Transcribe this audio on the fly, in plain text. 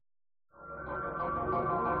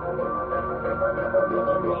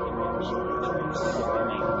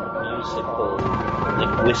transforming musical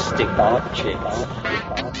linguistic objects,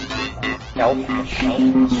 health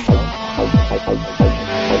machines.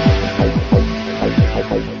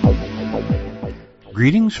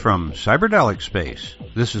 Greetings from Cyberdelic Space.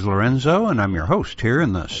 This is Lorenzo, and I'm your host here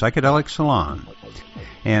in the Psychedelic Salon.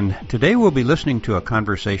 And today we'll be listening to a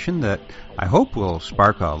conversation that I hope will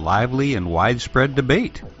spark a lively and widespread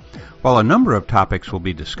debate. While a number of topics will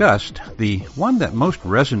be discussed, the one that most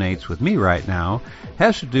resonates with me right now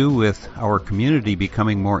has to do with our community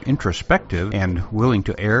becoming more introspective and willing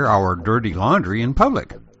to air our dirty laundry in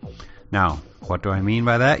public. Now, what do I mean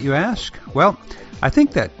by that, you ask? Well, I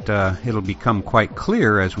think that it'll become quite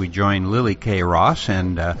clear as we join Lily K. Ross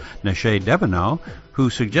and Neshae Devenot, who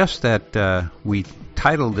suggest that we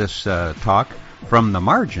title this talk From the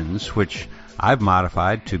Margins, which I've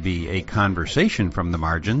modified to be a conversation from the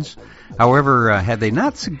margins. However, had they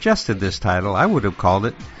not suggested this title, I would have called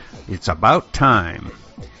it It's About Time.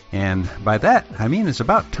 And by that, I mean it's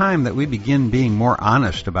about time that we begin being more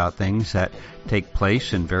honest about things that take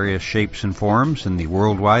place in various shapes and forms in the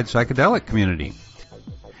worldwide psychedelic community.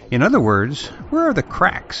 In other words, where are the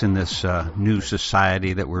cracks in this new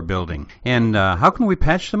society that we're building? And how can we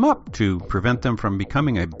patch them up to prevent them from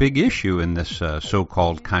becoming a big issue in this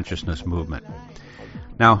so-called consciousness movement?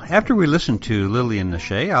 Now, after we listen to Lily and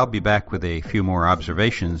Neshae, I'll be back with a few more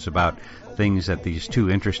observations about things that these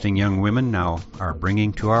two interesting young women now are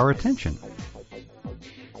bringing to our attention.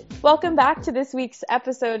 Welcome back to this week's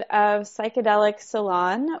episode of Psychedelic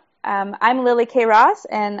Salon. I'm Lily K. Ross,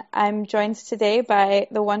 and I'm joined today by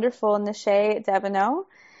the wonderful Neshae Devenot.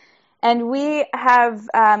 And we have,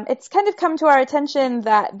 it's kind of come to our attention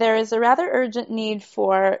that there is a rather urgent need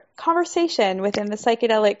for conversation within the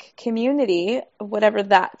psychedelic community, whatever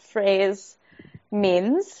that phrase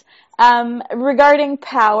means, regarding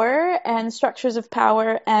power and structures of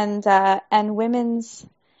power and women's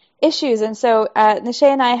issues. And so Neshae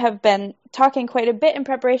and I have been talking quite a bit in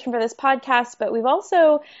preparation for this podcast, but we've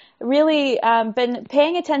also really been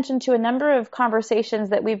paying attention to a number of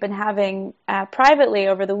conversations that we've been having privately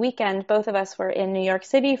over the weekend. Both of us were in New York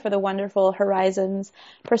City for the wonderful Horizons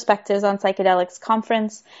Perspectives on Psychedelics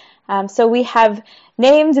conference. So we have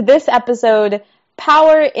named this episode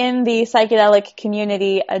Power in the Psychedelic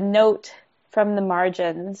Community, a Note from the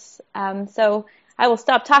Margins. So I will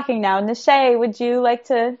stop talking now. Neshae, would you like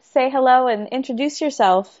to say hello and introduce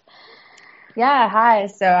yourself? Yeah, hi.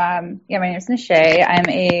 So, my name is Neshae. I'm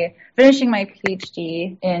finishing my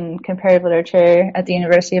PhD in comparative literature at the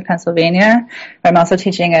University of Pennsylvania. I'm also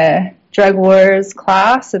teaching a drug wars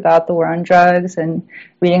class about the war on drugs and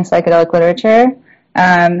reading psychedelic literature.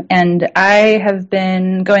 And I have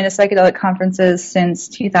been going to psychedelic conferences since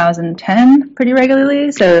 2010 pretty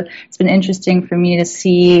regularly. So it's been interesting for me to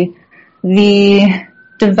see the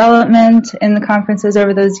development in the conferences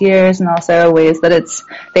over those years, and also ways that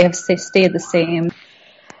they have stayed the same.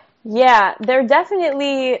 Yeah, they're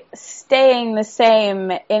definitely staying the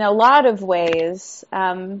same in a lot of ways,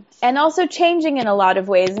 and also changing in a lot of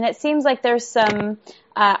ways. And it seems like there's some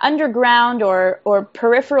underground or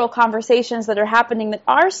peripheral conversations that are happening that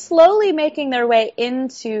are slowly making their way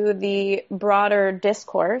into the broader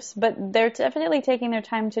discourse, but they're definitely taking their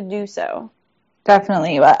time to do so.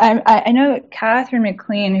 Definitely. I know Catherine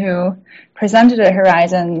McLean, who presented at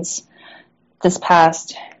Horizons this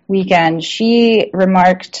past weekend, she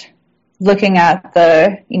remarked, looking at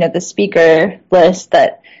the speaker list,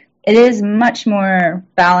 that it is much more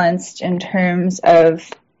balanced in terms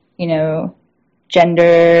of,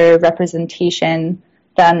 gender representation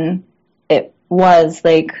than it was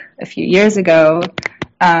like a few years ago,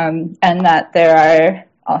 and that there are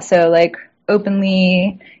also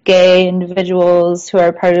openly gay individuals who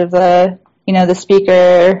are part of the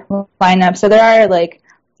speaker lineup. So there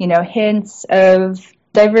are hints of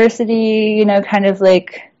diversity,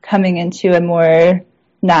 coming into a more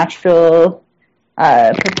natural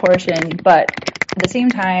proportion. But at the same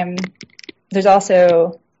time, there's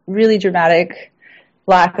also really dramatic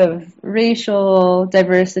lack of racial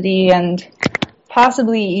diversity and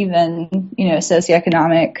possibly even,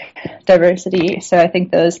 socioeconomic diversity. So I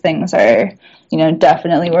think those things are,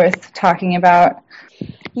 definitely worth talking about.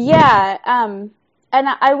 Yeah. And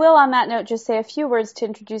I will, on that note, just say a few words to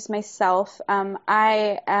introduce myself.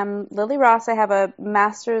 I am Lily Ross. I have a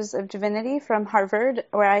Master's of Divinity from Harvard,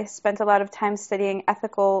 where I spent a lot of time studying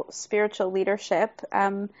ethical spiritual leadership.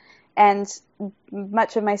 And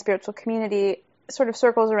much of my spiritual community sort of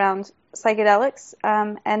circles around psychedelics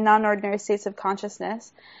and non-ordinary states of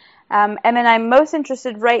consciousness. And then I'm most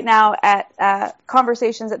interested right now at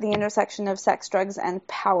conversations at the intersection of sex, drugs, and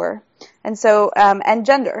power, and so and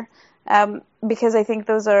gender. because I think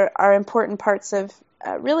those are important parts of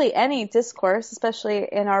really any discourse, especially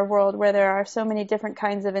in our world where there are so many different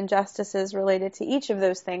kinds of injustices related to each of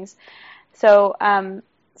those things. So,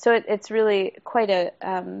 it's really quite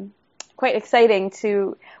exciting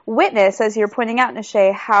to witness, as you're pointing out,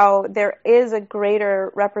 Nishay, how there is a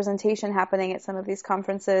greater representation happening at some of these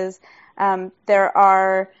conferences. There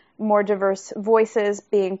are more diverse voices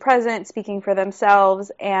being present, speaking for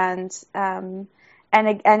themselves, and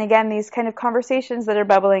again, these kind of conversations that are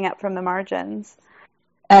bubbling up from the margins.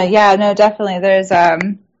 Yeah, no, definitely. There's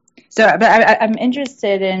but I'm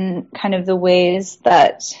interested in kind of the ways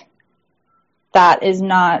that is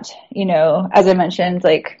not, as I mentioned,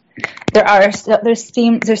 like there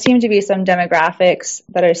seem to be some demographics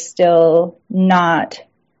that are still not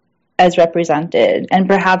as represented, and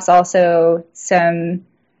perhaps also some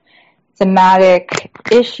thematic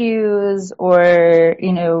issues or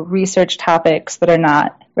research topics that are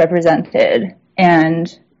not represented.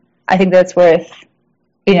 And I think that's worth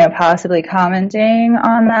possibly commenting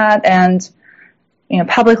on that, and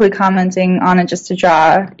publicly commenting on it, just to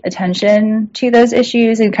draw attention to those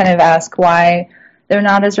issues and kind of ask why they're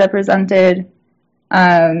not as represented.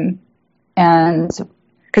 And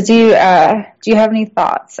because do you have any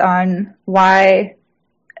thoughts on why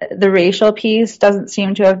the racial piece doesn't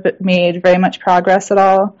seem to have made very much progress at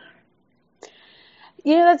all?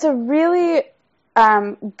 That's a really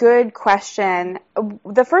good question.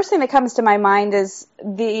 The first thing that comes to my mind is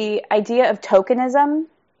the idea of tokenism.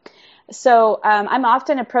 So I'm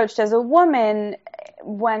often approached as a woman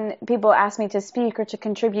when people ask me to speak or to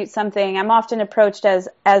contribute something. I'm often approached as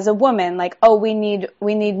a woman, like, oh, we need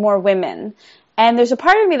more women. And there's a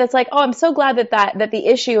part of me that's like, oh, I'm so glad that the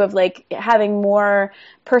issue of like having more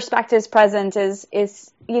perspectives present is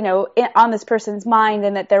on this person's mind,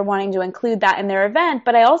 and that they're wanting to include that in their event.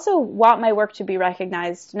 But I also want my work to be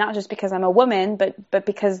recognized, not just because I'm a woman, but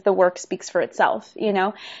because the work speaks for itself,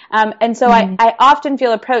 And so I often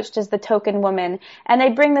feel approached as the token woman. And I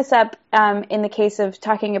bring this up in the case of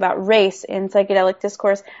talking about race in psychedelic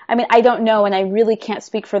discourse. I mean, I don't know, and I really can't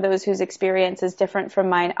speak for those whose experience is different from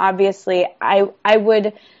mine. Obviously, I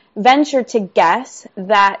would venture to guess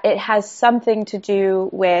that it has something to do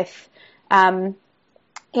with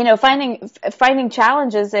finding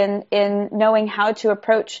challenges in knowing how to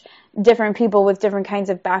approach different people with different kinds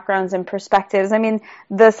of backgrounds and perspectives. I mean,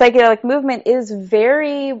 the psychedelic movement is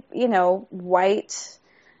very, white,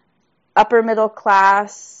 upper middle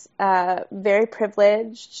class, very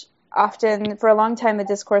privileged. Often, for a long time, the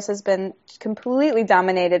discourse has been completely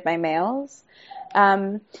dominated by males.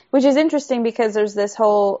 Which is interesting because there's this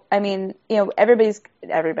whole, everybody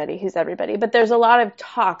who's everybody, but there's a lot of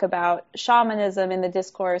talk about shamanism in the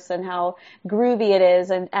discourse and how groovy it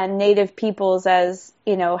is, and native peoples as,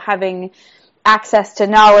 having access to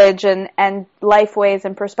knowledge and life ways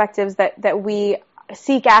and perspectives that we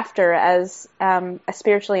seek after as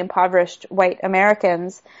spiritually impoverished white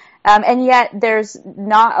Americans. And yet there's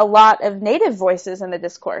not a lot of native voices in the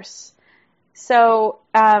discourse. So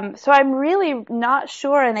I'm really not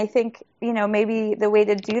sure, and I think maybe the way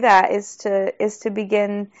to do that is to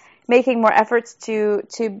begin making more efforts to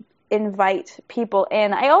invite people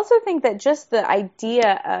in. I also think that just the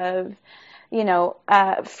idea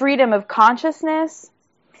of freedom of consciousness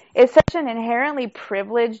is such an inherently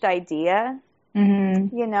privileged idea,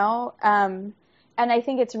 and I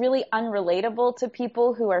think it's really unrelatable to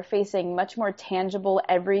people who are facing much more tangible,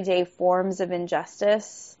 everyday forms of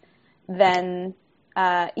injustice than,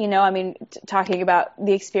 talking about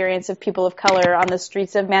the experience of people of color on the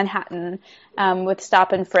streets of Manhattan with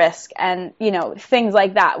stop and frisk and, things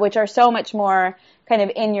like that, which are so much more kind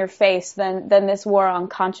of in your face than this war on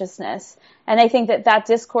consciousness. And I think that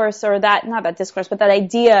discourse, or not that discourse, but that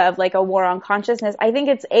idea of like a war on consciousness, I think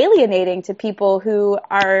it's alienating to people who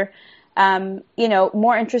are,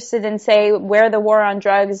 more interested in, say, where the war on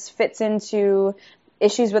drugs fits into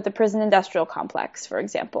issues with the prison industrial complex, for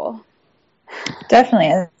example.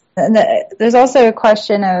 Definitely. And there's also a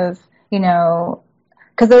question of,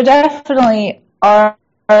 because there definitely are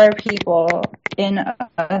people in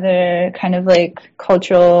other kind of like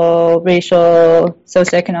cultural, racial,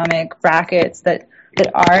 socioeconomic brackets that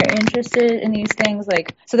are interested in these things.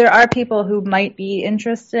 Like, so there are people who might be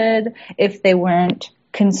interested if they weren't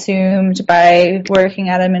consumed by working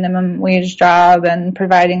at a minimum wage job and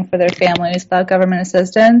providing for their families without government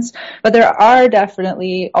assistance. But there are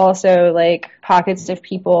definitely also like pockets of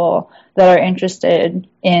people that are interested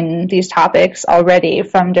in these topics already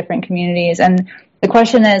from different communities. And the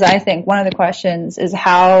question is, I think one of the questions is,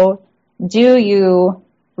 how do you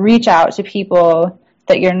reach out to people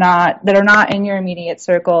that are not in your immediate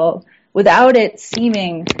circle, without it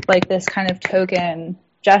seeming like this kind of token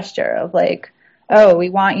gesture of like, oh, we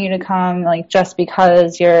want you to come like just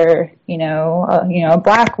because you're, a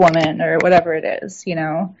black woman or whatever it is,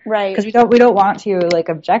 Right. Because we don't want to like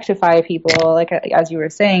objectify people, like as you were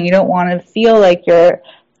saying, you don't want to feel like you're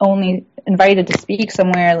only invited to speak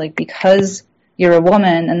somewhere like because you're a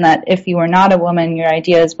woman, and that if you were not a woman, your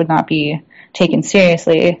ideas would not be taken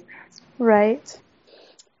seriously. Right.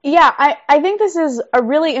 Yeah, I think this is a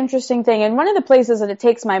really interesting thing, and one of the places that it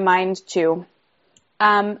takes my mind to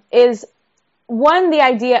is, one, the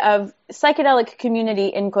idea of psychedelic community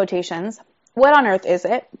in quotations. What on earth is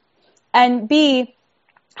it? And B,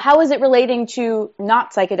 how is it relating to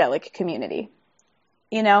not psychedelic community?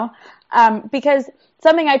 Because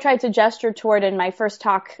something I tried to gesture toward in my first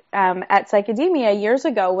talk at Psychedemia years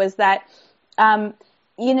ago was that,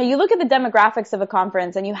 you look at the demographics of a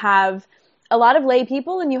conference and you have a lot of lay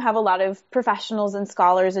people and you have a lot of professionals and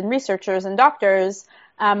scholars and researchers and doctors.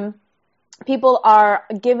 People are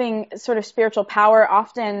giving sort of spiritual power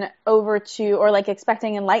often over to, or like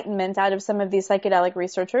expecting enlightenment out of some of these psychedelic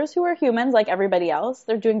researchers who are humans like everybody else.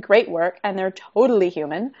 They're doing great work and they're totally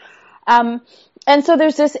human. And so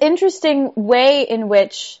there's this interesting way in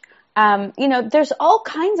which, there's all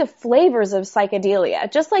kinds of flavors of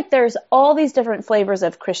psychedelia, just like there's all these different flavors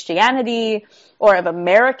of Christianity or of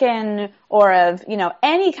American or of,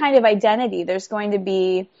 any kind of identity. There's going to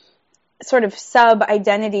be sort of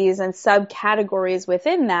sub-identities and sub-categories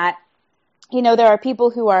within that. There are people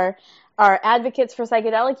who are advocates for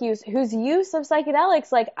psychedelic use, whose use of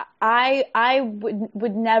psychedelics, like, I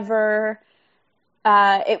would never...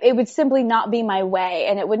 it would simply not be my way,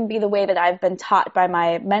 and it wouldn't be the way that I've been taught by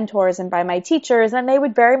my mentors and by my teachers, and they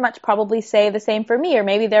would very much probably say the same for me, or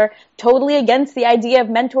maybe they're totally against the idea of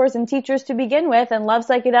mentors and teachers to begin with and love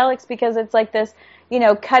psychedelics because it's like this,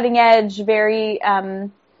 cutting edge, very,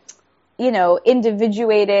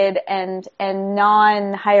 individuated and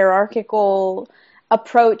non-hierarchical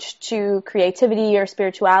approach to creativity or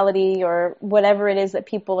spirituality or whatever it is that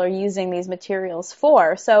people are using these materials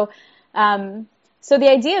for. So the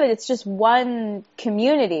idea that it's just one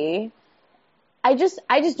community, I just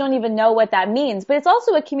don't even know what that means. But it's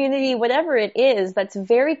also a community, whatever it is, that's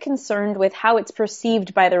very concerned with how it's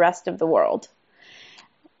perceived by the rest of the world.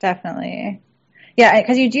 Definitely. Yeah,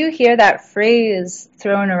 because you do hear that phrase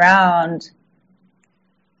thrown around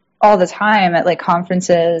all the time at like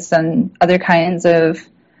conferences and other kinds of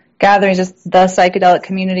gatherings, just the psychedelic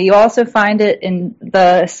community. You also find it in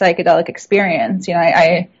the psychedelic experience.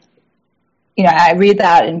 I read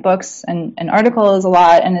that in books and articles a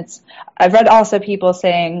lot, and I've read also people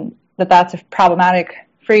saying that that's a problematic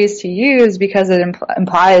phrase to use because it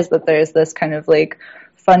implies that there's this kind of like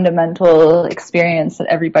fundamental experience that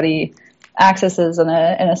everybody accesses in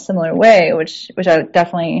a similar way, which I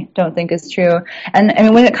definitely don't think is true. And I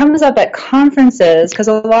mean, when it comes up at conferences, because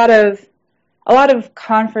a lot of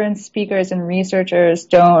conference speakers and researchers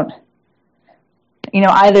don't,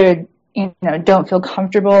 either don't feel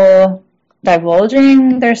comfortable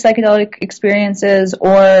divulging their psychedelic experiences,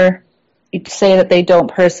 or say that they don't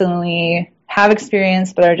personally have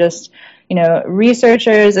experience but are just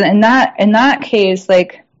researchers. And in that case,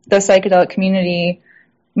 like, the psychedelic community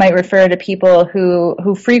might refer to people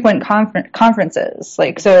who frequent conferences,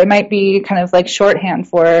 like, so it might be kind of like shorthand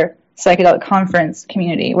for psychedelic conference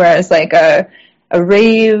community, whereas like a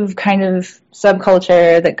rave kind of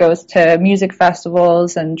subculture that goes to music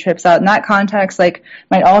festivals and trips out in that context, like,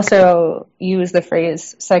 might also use the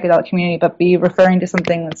phrase psychedelic community, but be referring to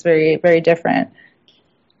something that's very, very different.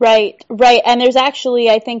 Right. And there's actually,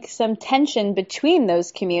 I think, some tension between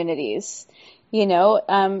those communities,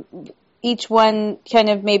 each one kind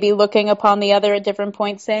of maybe looking upon the other at different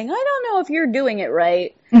points saying, I don't know if you're doing it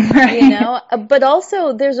right. But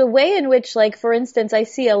also there's a way in which, like, for instance, I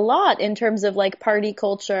see a lot in terms of like party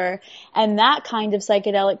culture and that kind of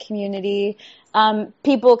psychedelic community,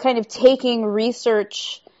 people kind of taking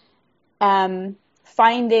research,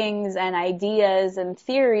 findings and ideas and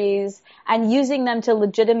theories and using them to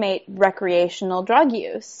legitimate recreational drug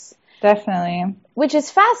use. Definitely. Which is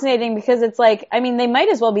fascinating because it's like, I mean, they might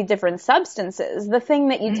as well be different substances. The thing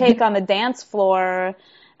that you take on the dance floor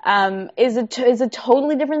is a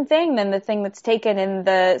totally different thing than the thing that's taken in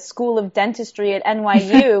the School of Dentistry at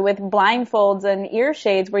NYU with blindfolds and ear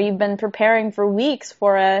shades, where you've been preparing for weeks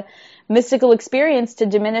for a mystical experience to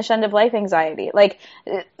diminish end-of-life anxiety. Like,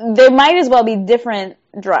 there might as well be different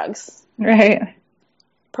drugs. Right.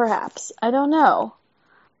 Perhaps. I don't know.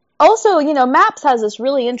 Also, MAPS has this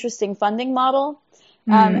really interesting funding model,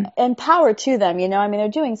 and power to them, I mean, they're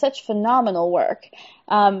doing such phenomenal work.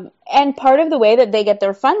 And part of the way that they get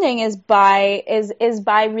their funding is by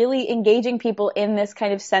really engaging people in this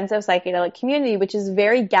kind of sense of psychedelic community, which is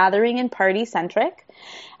very gathering and party centric.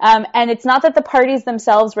 And it's not that the parties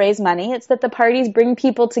themselves raise money; it's that the parties bring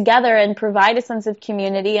people together and provide a sense of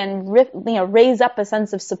community and raise up a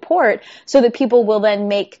sense of support, so that people will then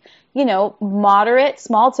make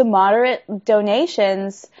small to moderate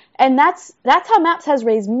donations. And that's how MAPS has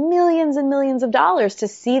raised millions and millions of dollars to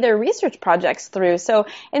see their research projects through. So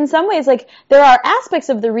in some ways, like, there are aspects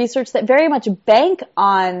of the research that very much bank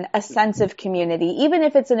on a sense of community, even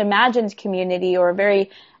if it's an imagined community or a very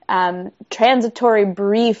transitory,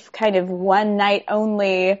 brief kind of one night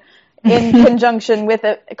only in conjunction with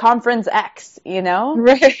a conference X,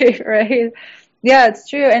 Right. Yeah, it's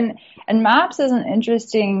true. And MAPS is an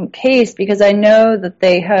interesting case because I know that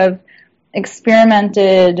they have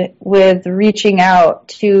experimented with reaching out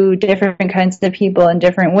to different kinds of people in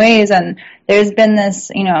different ways. And there's been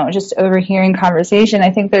this, just overhearing conversation,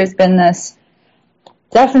 I think there's been this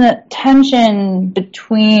definite tension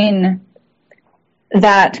between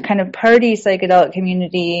that kind of party psychedelic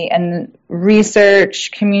community and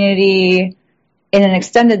research community in an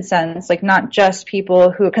extended sense, like not just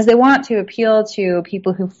people because they want to appeal to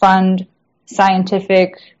people who fund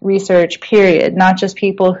scientific research, period, not just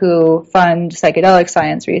people who fund psychedelic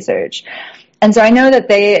science research. And so I know that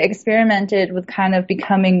they experimented with kind of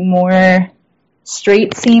becoming more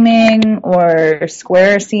straight seeming or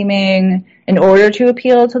square seeming in order to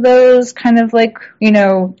appeal to those kind of like,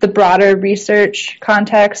 the broader research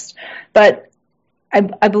context. But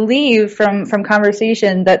I believe from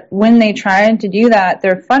conversation that when they tried to do that,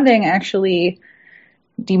 their funding actually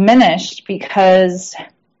diminished because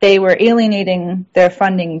they were alienating their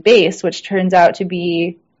funding base, which turns out to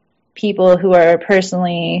be people who are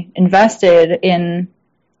personally invested in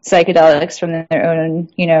psychedelics from their own,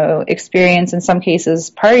 experience, in some cases,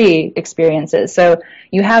 party experiences. So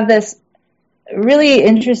you have this really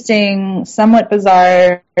interesting, somewhat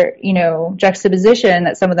bizarre, juxtaposition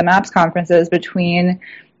at some of the MAPS conferences between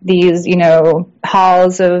these,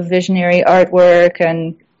 halls of visionary artwork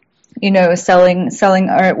and, selling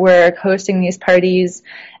artwork, hosting these parties.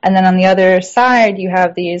 And then on the other side, you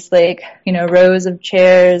have these rows of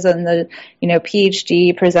chairs and the,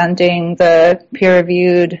 PhD presenting the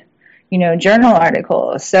peer-reviewed, journal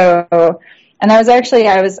article. So, and I was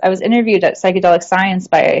interviewed at Psychedelic Science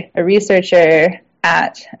by a researcher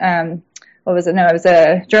at, I was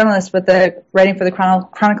a journalist writing for the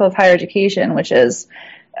Chronicle of Higher Education, which is,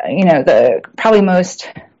 the probably most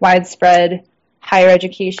widespread higher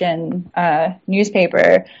education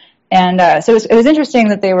newspaper. And so it was interesting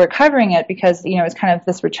that they were covering it because, it's kind of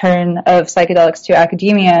this return of psychedelics to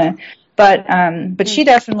academia. But she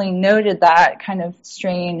definitely noted that kind of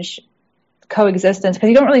strange coexistence, because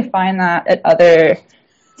you don't really find that at other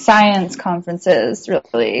science conferences,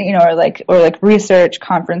 really, or like research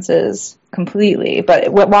conferences completely.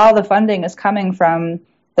 But while the funding is coming from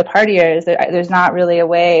the partiers, there's not really a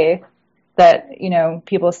way that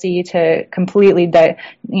people see to completely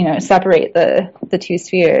separate the two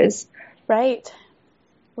spheres. Right.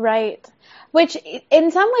 Which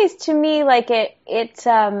in some ways, to me, like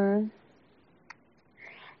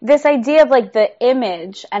this idea of like the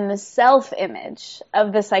image and the self-image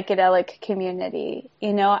of the psychedelic community,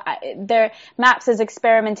 MAPS'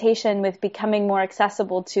 experimentation with becoming more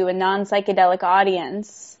accessible to a non-psychedelic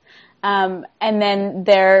audience, and then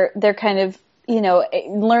they're kind of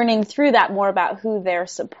learning through that more about who their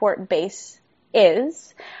support base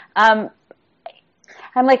is.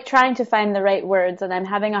 I'm like trying to find the right words, and I'm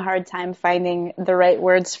having a hard time finding the right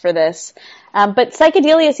words for this. But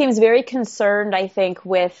psychedelia seems very concerned, I think,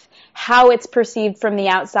 with how it's perceived from the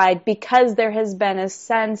outside, because there has been a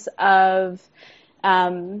sense of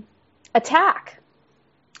attack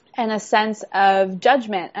and a sense of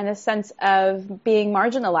judgment and a sense of being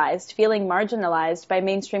marginalized, feeling marginalized by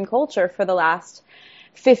mainstream culture for the last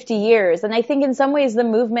 50 years. And I think in some ways the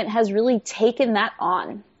movement has really taken that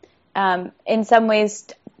on. In some ways,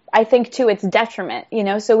 I think to its detriment,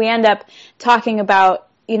 so we end up talking about,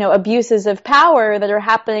 abuses of power that are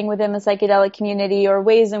happening within the psychedelic community, or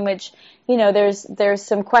ways in which, there's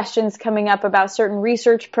some questions coming up about certain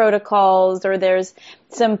research protocols, or there's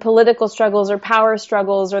some political struggles or power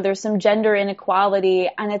struggles, or there's some gender inequality.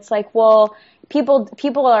 And it's like, well,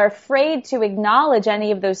 people are afraid to acknowledge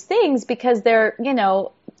any of those things because they're,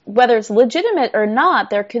 whether it's legitimate or not,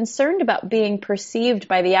 they're concerned about being perceived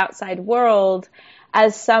by the outside world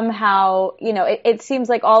as somehow, it seems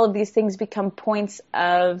like all of these things become points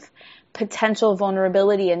of potential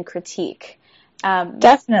vulnerability and critique.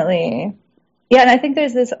 Definitely. Yeah, and I think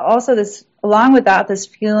there's this also this along with that this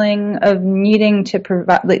feeling of needing to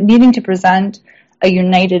provide, like, needing to present a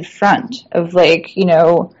united front of like, you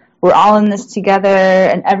know, we're all in this together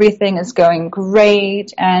and everything is going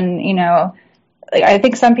great, and you know, like I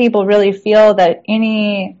think some people really feel that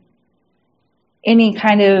any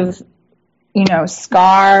kind of, you know,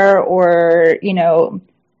 scar or, you know,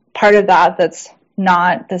 part of that that's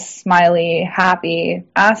not the smiley, happy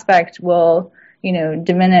aspect will, you know,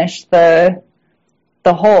 diminish the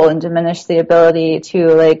whole and diminish the ability to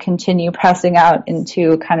like continue pressing out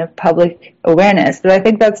into kind of public awareness. But I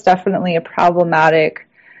think that's definitely a problematic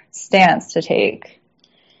stance to take.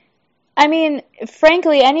 I mean,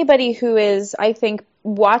 frankly, anybody who is, I think,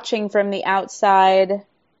 watching from the outside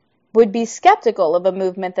would be skeptical of a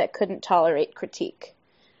movement that couldn't tolerate critique.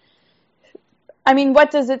 I mean, what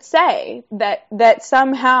does it say? That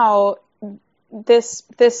somehow this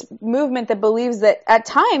movement that believes that at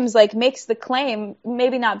times like makes the claim,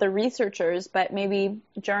 maybe not the researchers, but maybe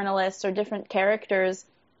journalists or different characters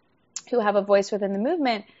who have a voice within the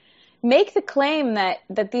movement, make the claim that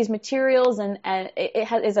these materials and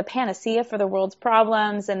is a panacea for the world's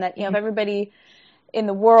problems, and that, you know, if everybody in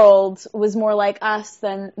the world was more like us,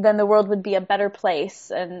 then the world would be a better place,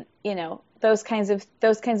 and you know, those kinds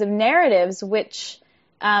of narratives, which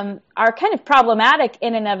are kind of problematic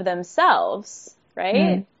in and of themselves,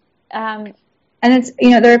 right? And it's,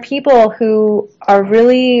 you know, there are people who are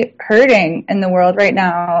really hurting in the world right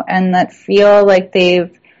now, and that feel like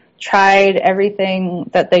they've tried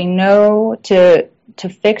everything that they know to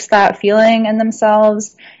fix that feeling in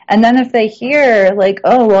themselves. And then if they hear like,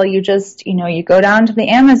 oh, well, you just, you know, you go down to the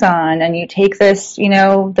Amazon and you take this, you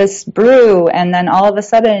know, this brew, and then all of a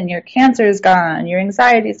sudden your cancer is gone, your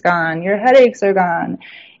anxiety is gone, your headaches are gone.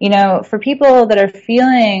 You know, for people that are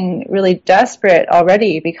feeling really desperate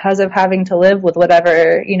already because of having to live with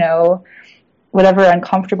whatever, you know, whatever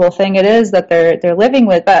uncomfortable thing it is that they're living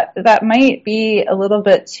with, that might be a little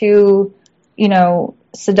bit too, you know,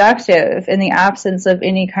 seductive in the absence of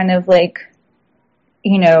any kind of like,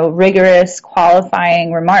 you know, rigorous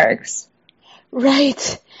qualifying remarks.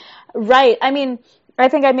 Right. I mean, I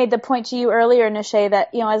think I made the point to you earlier, Nishay,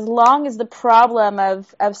 that, you know, as long as the problem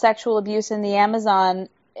of sexual abuse in the Amazon,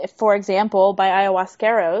 for example, by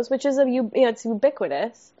ayahuasqueros, which is it's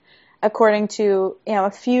ubiquitous, according to, you know,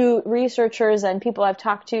 a few researchers and people I've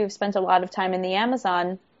talked to who've spent a lot of time in the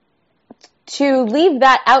Amazon, to leave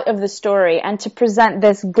that out of the story and to present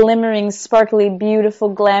this glimmering, sparkly, beautiful,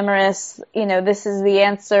 glamorous, you know, this is the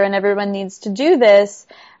answer and everyone needs to do this,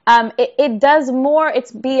 it does more.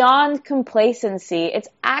 It's beyond complacency. It's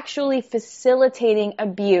actually facilitating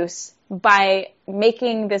abuse by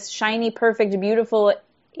making this shiny, perfect, beautiful,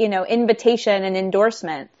 you know, invitation and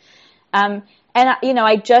endorsement. And, you know,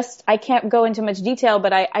 I can't go into much detail,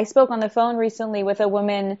 but I spoke on the phone recently with a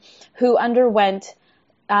woman who underwent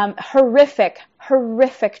horrific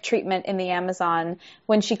treatment in the Amazon.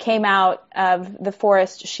 When she came out of the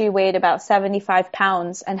forest, she weighed about 75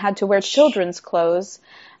 pounds and had to wear children's clothes.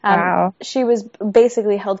 Wow. She was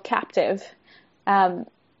basically held captive.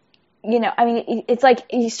 You know, I mean, it's like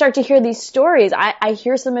you start to hear these stories. I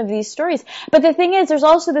hear some of these stories. But the thing is, there's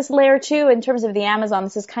also this layer, too, in terms of the Amazon.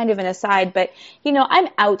 This is kind of an aside, but, you know, I'm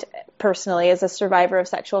out personally as a survivor of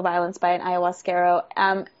sexual violence by an ayahuasquero.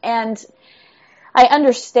 And I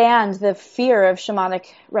understand the fear of shamanic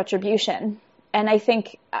retribution. And I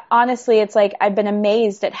think, honestly, it's like I've been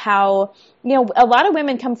amazed at how, you know, a lot of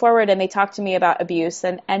women come forward and they talk to me about abuse,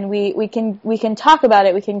 and we can talk about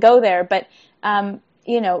it, we can go there, but,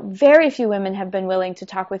 you know, very few women have been willing to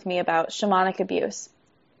talk with me about shamanic abuse.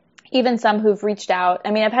 Even some who've reached out.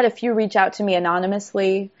 I mean, I've had a few reach out to me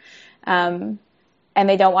anonymously, and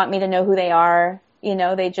they don't want me to know who they are. You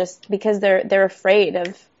know, they just, because they're afraid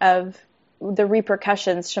of the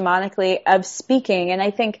repercussions shamanically of speaking. And I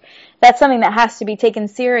think that's something that has to be taken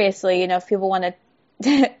seriously. You know, if people want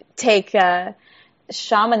to take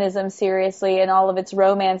shamanism seriously and all of its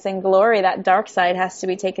romance and glory, that dark side has to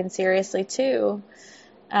be taken seriously too.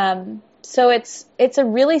 So it's a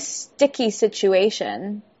really sticky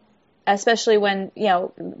situation, especially when, you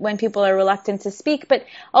know, when people are reluctant to speak, but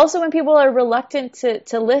also when people are reluctant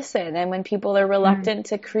to listen, and when people are reluctant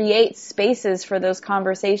to create spaces for those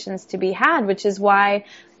conversations to be had, which is why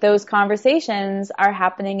those conversations are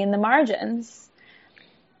happening in the margins.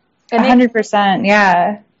 100%,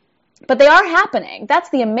 yeah. But they are happening. That's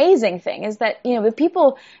the amazing thing, is that, you know, with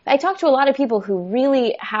people, I talk to a lot of people who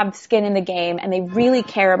really have skin in the game and they really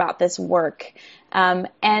care about this work. And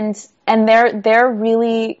they're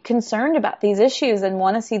really concerned about these issues and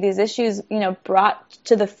want to see these issues, you know, brought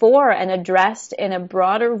to the fore and addressed in a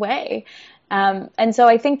broader way. And so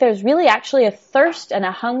I think there's really actually a thirst and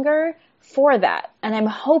a hunger for that. And I'm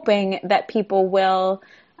hoping that people will,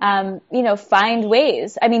 find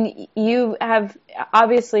ways. I mean, you have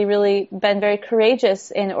obviously really been very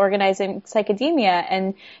courageous in organizing Psychedemia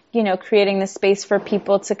and, creating the space for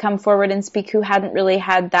people to come forward and speak who hadn't really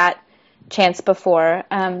had that chance before.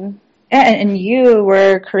 And you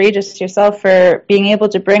were courageous yourself for being able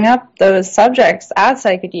to bring up those subjects at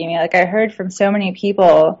Psychedemia. Like, I heard from so many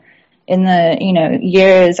people in the,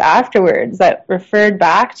 years afterwards that referred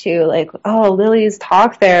back to, like, oh, Lily's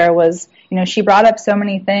talk there was, she brought up so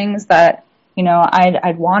many things that,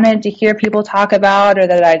 I'd wanted to hear people talk about, or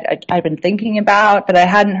that I'd been thinking about, but I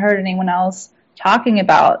hadn't heard anyone else talking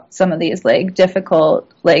about some of these, like,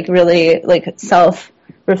 difficult, like, really, like,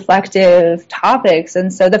 self-reflective topics.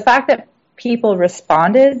 And so the fact that people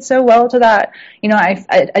responded so well to that,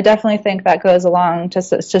 I definitely think that goes along to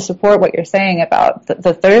support what you're saying about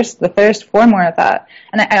the thirst for more of that.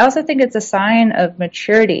 And I also think it's a sign of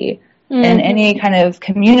maturity in any kind of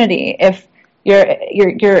community if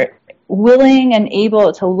you're willing and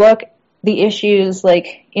able to look the issues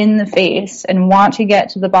like in the face and want to get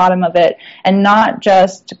to the bottom of it and not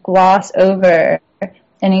just gloss over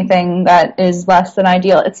anything that is less than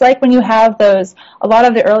ideal. It's like when you have a lot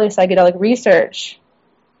of the early psychedelic research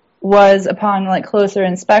was, upon like closer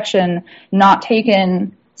inspection, not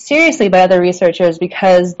taken seriously by other researchers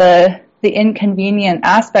because the inconvenient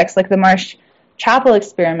aspects, like the Marsh Chapel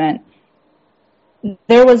experiment.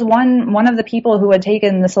 There was one of the people who had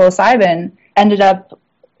taken the psilocybin ended up,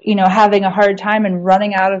 having a hard time and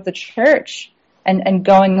running out of the church and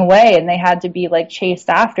going away, and they had to be like chased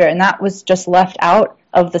after, and that was just left out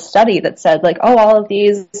of the study that said, like, oh, all of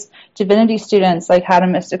these divinity students like had a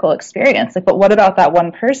mystical experience, like, but what about that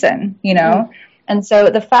one person, And so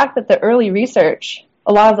the fact that the early research,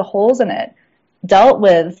 a lot of the holes in it, dealt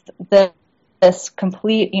with this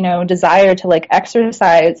complete, desire to like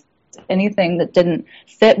exercise anything that didn't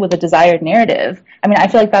fit with a desired narrative. I mean, I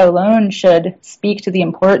feel like that alone should speak to the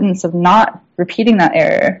importance of not repeating that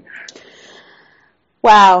error.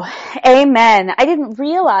 Wow. Amen. I didn't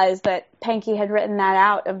realize that Pankey had written that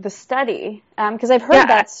out of the study, because I've heard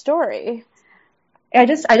that story. I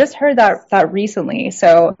just heard that recently,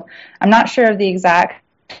 so I'm not sure of the exact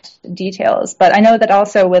details, but I know that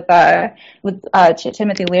also with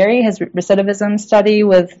Timothy Leary, his recidivism study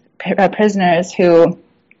with prisoners who,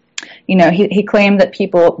 he claimed that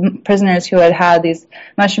prisoners who had these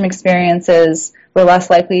mushroom experiences were less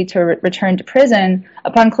likely to return to prison.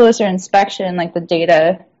 Upon closer inspection, like, the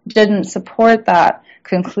data didn't support that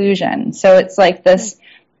conclusion. So it's like this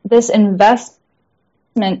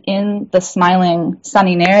investment in the smiling,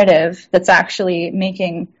 sunny narrative that's actually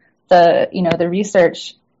making the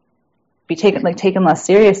research be taken less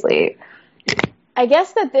seriously. I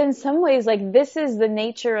guess that in some ways, like, this is the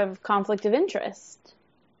nature of conflict of interest.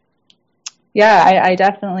 Yeah, I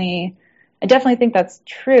definitely think that's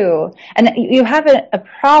true. And you have a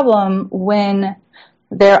problem when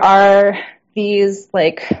there are these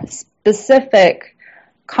like specific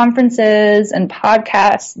conferences and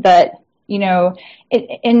podcasts that,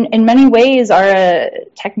 in many ways are a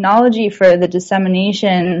technology for the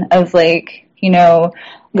dissemination of like,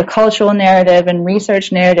 the cultural narrative and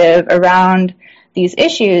research narrative around these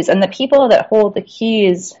issues. And the people that hold the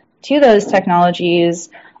keys to those technologies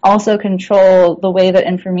also control the way that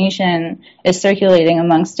information is circulating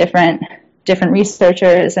amongst different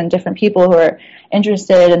researchers and different people who are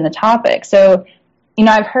interested in the topic. So,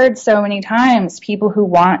 I've heard so many times people who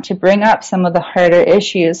want to bring up some of the harder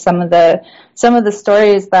issues, some of the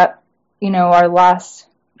stories that, are less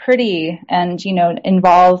pretty and,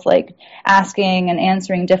 involve like asking and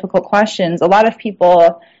answering difficult questions. A lot of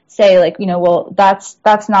people say like, well, that's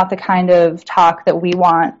not the kind of talk that we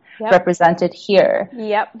want represented here.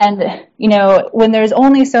 Yep. And, when there's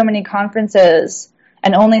only so many conferences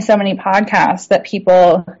and only so many podcasts that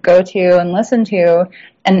people go to and listen to,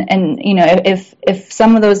 and if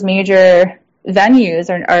some of those major venues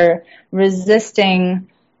are resisting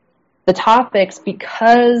the topics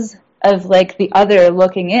because of like the other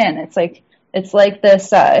looking in, it's like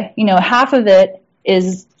this, half of it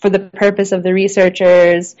is for the purpose of the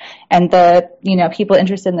researchers and the, people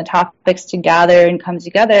interested in the topics to gather and come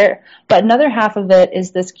together. But another half of it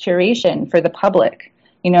is this curation for the public,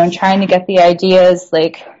 and trying to get the ideas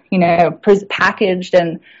like, packaged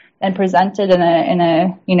and presented in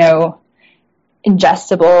a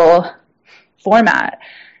ingestible format.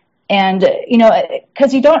 And,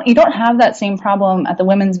 because you don't have that same problem at the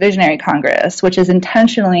Women's Visionary Congress, which is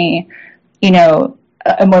intentionally, a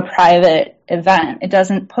more private event. It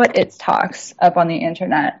doesn't put its talks up on the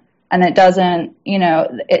internet and it doesn't,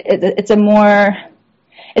 it's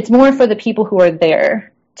more for the people who are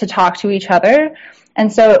there to talk to each other.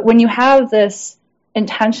 And so when you have this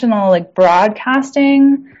intentional like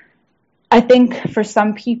broadcasting, I think for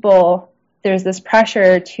some people there's this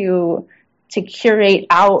pressure to curate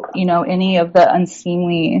out, any of the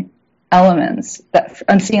unseemly elements that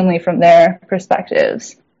unseemly from their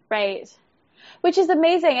perspectives. Right. Which is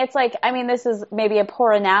amazing. It's like, I mean, this is maybe a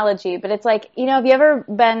poor analogy, but it's like, have you ever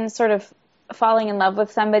been sort of falling in love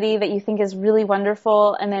with somebody that you think is really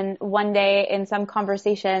wonderful, and then one day in some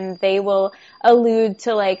conversation they will allude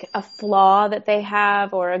to like a flaw that they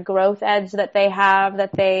have or a growth edge that they have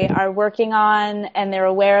that they are working on, and they're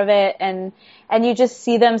aware of it, and you just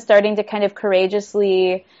see them starting to kind of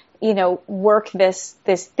courageously work this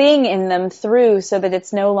thing in them through, so that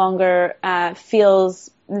it's no longer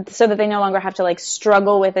so that they no longer have to like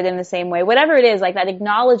struggle with it in the same way. Whatever it is, like that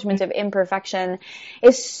acknowledgement of imperfection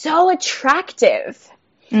is so attractive.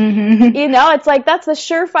 Mm-hmm. It's like that's the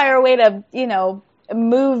surefire way to,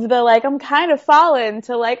 move the like, I'm kind of fallen,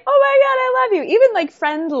 to like, oh my God, I love you. Even like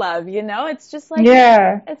friend love, it's just like,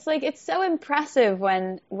 yeah. It's like, it's so impressive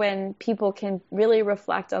when people can really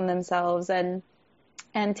reflect on themselves and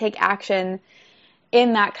take action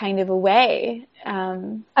in that kind of a way.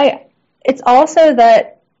 It's also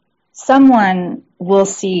that someone will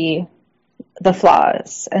see the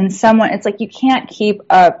flaws, and it's like you can't keep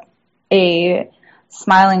up a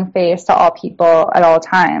smiling face to all people at all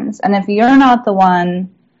times. And if you're not the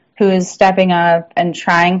one who is stepping up and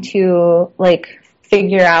trying to like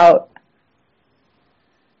figure out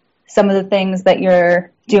some of the things that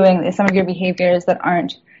you're doing, some of your behaviors that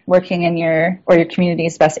aren't working in your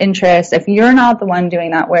community's best interest, if you're not the one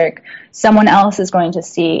doing that work, someone else is going to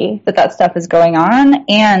see that stuff is going on,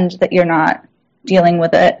 and that you're not dealing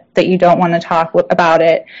with it, that you don't want to talk about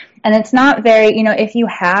it. And it's not very, if you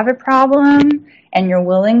have a problem and you're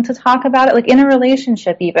willing to talk about it, like in a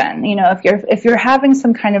relationship even, if you're having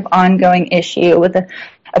some kind of ongoing issue with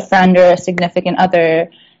a friend or a significant other,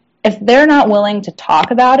 if they're not willing to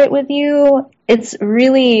talk about it with you, it's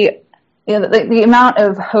really, the amount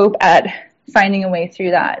of hope at finding a way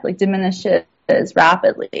through that like diminishes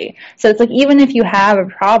rapidly. So it's like, even if you have a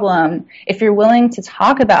problem, if you're willing to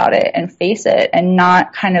talk about it and face it and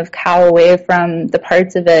not kind of cower away from the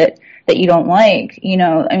parts of it that you don't like,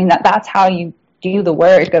 that's how you do the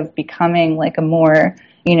work of becoming like a more,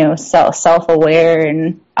 self-aware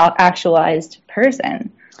and actualized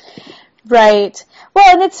person. Right. Well,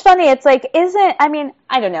 and it's funny, it's like,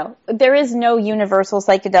 I don't know, there is no universal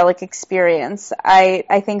psychedelic experience.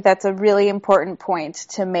 I think that's a really important point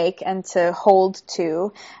to make and to hold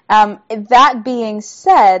to. That being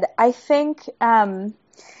said, I think, one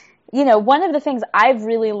of the things I've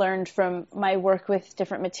really learned from my work with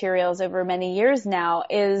different materials over many years now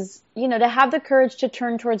is, to have the courage to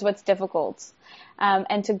turn towards what's difficult.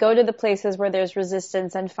 And to go to the places where there's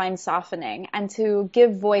resistance and find softening, and to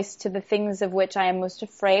give voice to the things of which I am most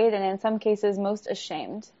afraid, and in some cases most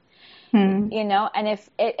ashamed. And if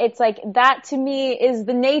it's like that, to me is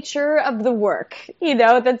the nature of the work.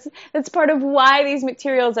 That's part of why these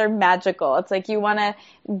materials are magical. It's like you want to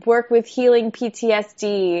work with healing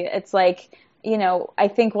PTSD. It's like, I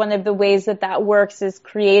think one of the ways that works is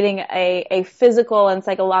creating a physical and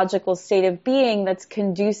psychological state of being that's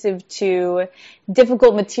conducive to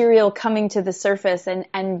difficult material coming to the surface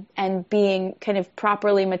and being kind of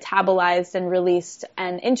properly metabolized and released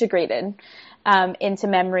and integrated into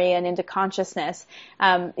memory and into consciousness.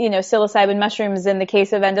 Psilocybin mushrooms in the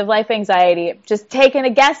case of end-of-life anxiety, just taking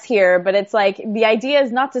a guess here, but it's like the idea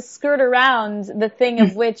is not to skirt around the thing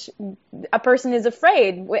of which a person is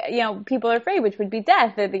afraid. People are afraid, which would be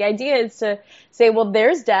death. The idea is to say, well,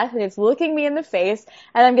 there's death, and it's looking me in the face,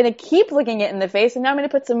 and I'm going to keep looking it in the face, and now I'm going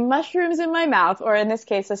to put some mushrooms in my mouth, or in this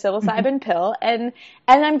case, a psilocybin pill, and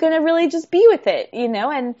I'm going to really just be with it,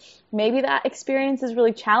 and maybe that experience is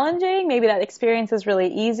really challenging. Maybe that experience is really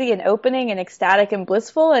easy and opening and ecstatic and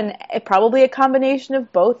blissful, and probably a combination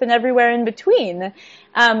of both and everywhere in between.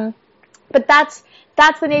 But that's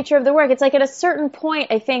the nature of the work. It's like at a certain point,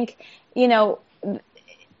 I think,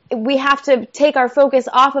 we have to take our focus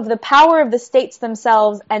off of the power of the states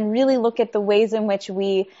themselves and really look at the ways in which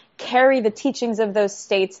we carry the teachings of those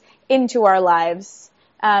states into our lives.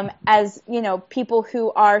 As, people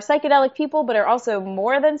who are psychedelic people, but are also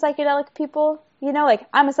more than psychedelic people, like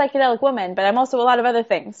I'm a psychedelic woman, but I'm also a lot of other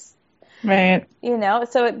things. Right.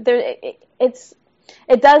 So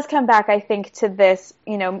it does come back, I think, to this,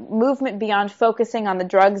 movement beyond focusing on the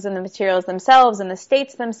drugs and the materials themselves and the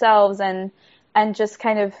states themselves, and just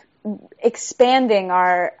kind of expanding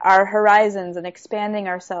our horizons and expanding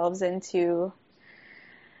ourselves into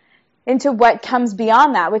into what comes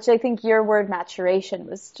beyond that, which I think your word maturation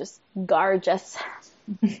was just gorgeous.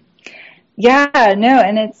 Yeah, no,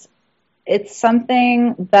 and it's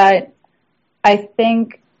something that I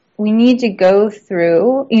think we need to go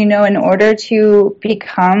through, in order to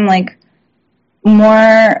become like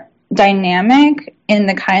more dynamic in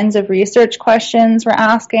the kinds of research questions we're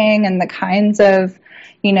asking and the kinds of,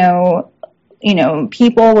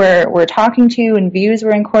 people we're talking to and views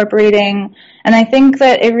we're incorporating. And I think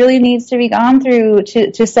that it really needs to be gone through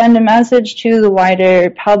to send a message to the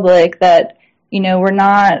wider public that,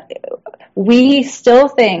 we still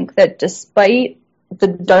think that despite the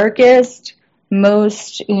darkest,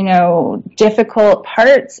 most, difficult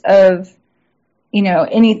parts of,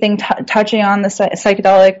 anything touching on the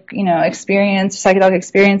psychedelic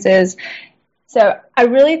experiences. So I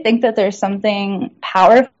really think that there's something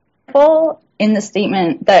powerful in the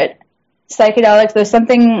statement that psychedelics, there's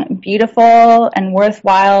something beautiful and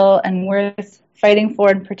worthwhile and worth fighting for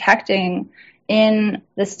and protecting in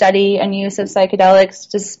the study and use of psychedelics,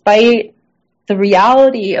 despite the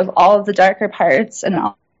reality of all of the darker parts and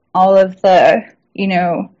all of the,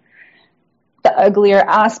 the uglier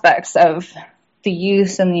aspects of the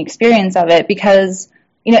use and the experience of it, because,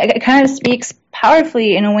 it kind of speaks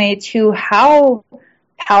powerfully in a way to how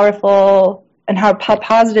powerful and how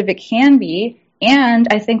positive it can be. And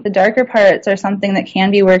I think the darker parts are something that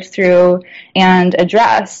can be worked through and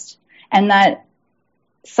addressed, and that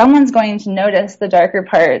someone's going to notice the darker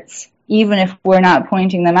parts, even if we're not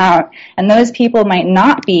pointing them out. And those people might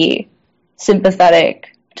not be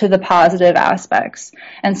sympathetic to the positive aspects.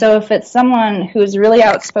 And so if it's someone who's really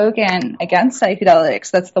outspoken against psychedelics,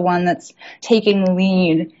 that's the one that's taking the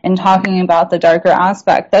lead in talking about the darker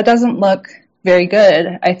aspect, that doesn't look very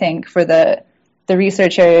good, I think, for the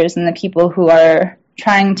researchers and the people who are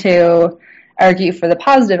trying to argue for the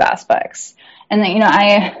positive aspects. And,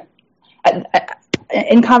 I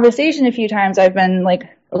in conversation a few times, I've been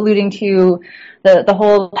alluding to the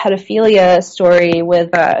whole pedophilia story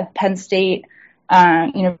with Penn State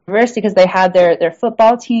University, because they had their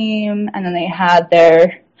football team, and then they had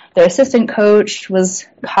their assistant coach was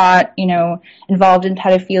caught, involved in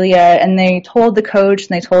pedophilia, and they told the coach and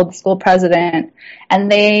they told the school president,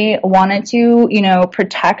 and they wanted to,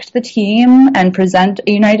 protect the team and present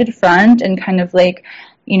a united front and kind of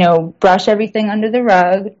brush everything under the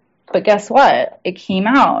rug. But guess what? It came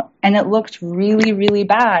out and it looked really, really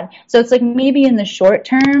bad. So it's maybe in the short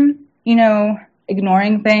term,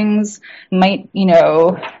 ignoring things might, in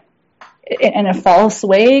a false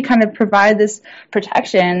way kind of provide this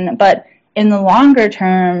protection. But in the longer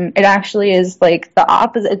term, it actually is the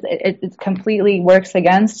opposite. It completely works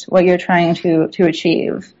against what you're trying to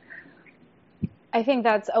achieve. I think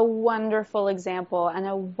that's a wonderful example and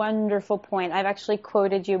a wonderful point. I've actually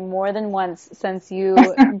quoted you more than once since you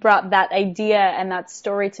brought that idea and that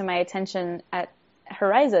story to my attention at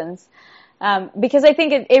Horizons. Because I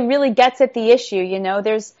think it really gets at the issue,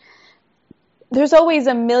 there's always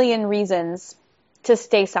a million reasons to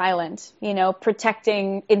stay silent,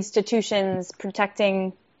 protecting institutions,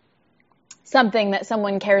 protecting something that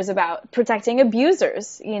someone cares about, protecting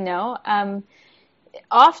abusers,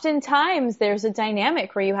 Oftentimes there's a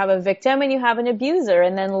dynamic where you have a victim and you have an abuser,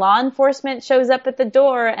 and then law enforcement shows up at the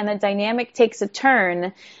door and the dynamic takes a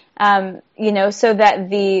turn. So that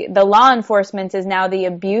the law enforcement is now the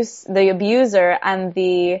abuser, and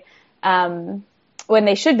when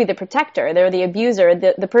they should be the protector, they're the abuser.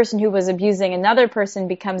 The person who was abusing another person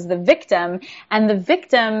becomes the victim, and the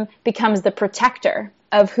victim becomes the protector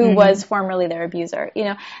of who was formerly their abuser,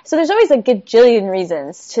 So there's always a gajillion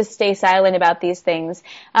reasons to stay silent about these things.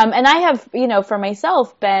 And I have, for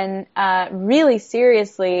myself been, really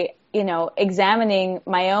seriously, examining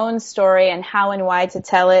my own story and how and why to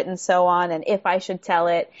tell it and so on, and if I should tell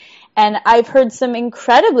it. And I've heard some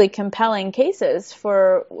incredibly compelling cases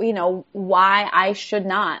for, why I should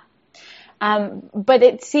not. But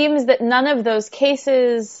it seems that none of those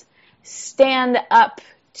cases stand up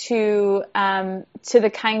to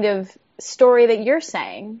the kind of story that you're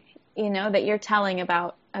saying, that you're telling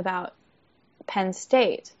about Penn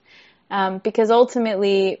State. Because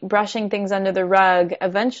ultimately, brushing things under the rug,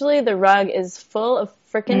 eventually the rug is full of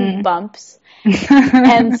frickin' bumps,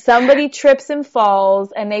 and somebody trips and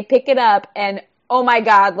falls, and they pick it up, and oh my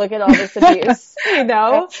God, look at all this abuse,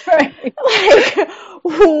 That's right.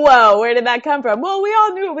 Whoa, where did that come from? Well, we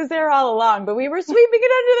all knew it was there all along, but we were sweeping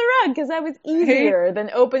it under the rug because that was easier than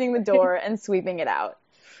opening the door and sweeping it out.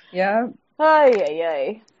 Yeah.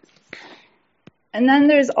 Ay. And then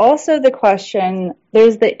there's also the question,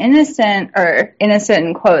 there's the innocent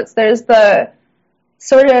in quotes, there's the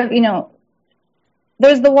sort of,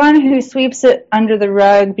 there's the one who sweeps it under the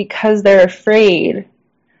rug because they're afraid.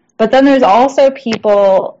 But then there's also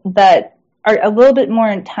people that are a little bit more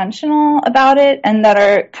intentional about it and that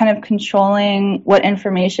are kind of controlling what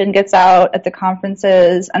information gets out at the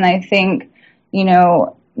conferences. And I think,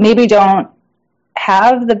 maybe don't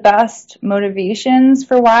have the best motivations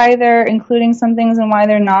for why they're including some things and why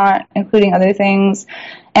they're not including other things.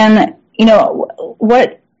 And,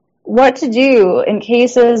 what to do in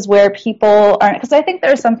cases where people aren't, because I think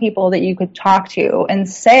there are some people that you could talk to and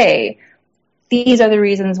say, these are the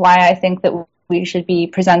reasons why I think that we should be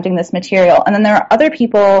presenting this material. And then there are other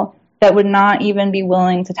people that would not even be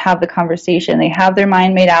willing to have the conversation. They have their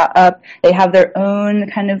mind made up. They have their own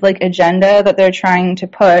kind of like agenda that they're trying to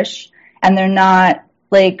push, and they're not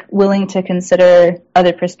like willing to consider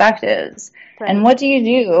other perspectives. Right. And what do you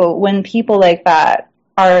do when people like that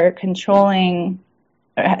are controlling,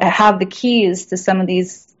 or have the keys to some of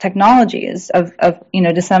these technologies of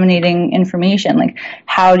disseminating information? Like,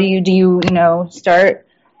 how do you start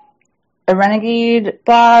a renegade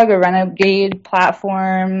blog, a renegade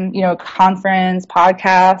platform, conference,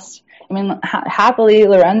 podcast? I mean, happily,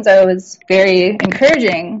 Lorenzo is very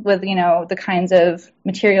encouraging with, the kinds of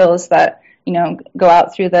materials that, go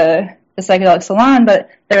out through the Psychedelic Salon, but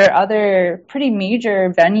there are other pretty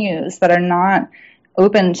major venues that are not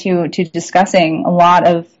open to discussing a lot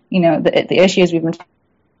of, the issues we've been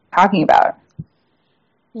talking about.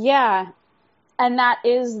 Yeah. And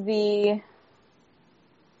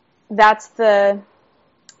that's the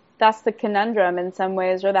conundrum in some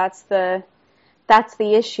ways, or that's the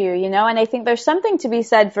issue, and I think there's something to be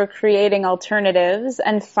said for creating alternatives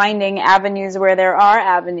and finding avenues where there are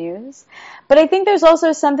avenues. But I think there's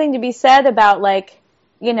also something to be said about,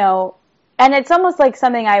 and it's almost like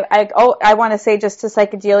something I want to say just to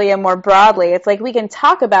psychedelia more broadly. It's like we can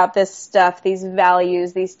talk about this stuff, these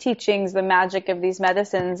values, these teachings, the magic of these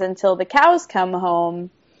medicines until the cows come home.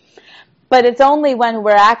 But it's only when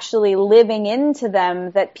we're actually living into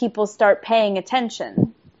them that people start paying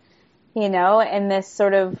attention, and this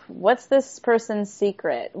sort of, what's this person's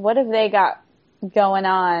secret? What have they got going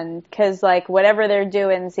on? Because, whatever they're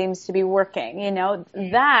doing seems to be working,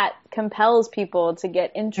 that compels people to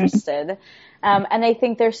get interested. And I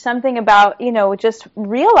think there's something about, just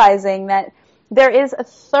realizing that there is a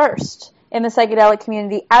thirst in the psychedelic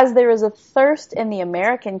community, as there is a thirst in the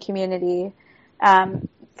American community,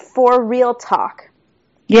 for real talk.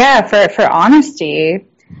 Yeah, for honesty.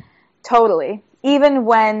 Totally. Even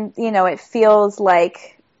when, it feels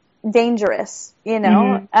like dangerous,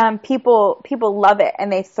 people love it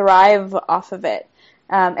and they thrive off of it,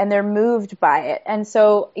 and they're moved by it. And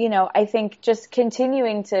so, I think just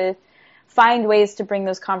continuing to find ways to bring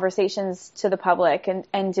those conversations to the public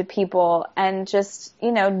and to people, and just,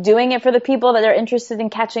 doing it for the people that are interested in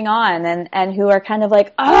catching on and who are kind of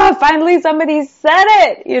like, finally somebody said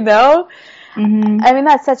it, Mm-hmm. I mean,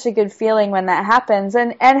 that's such a good feeling when that happens.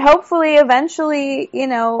 And hopefully eventually,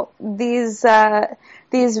 these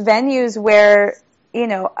venues where,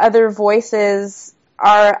 other voices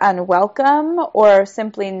are unwelcome or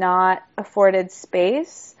simply not afforded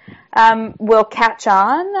space, will catch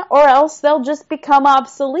on, or else they'll just become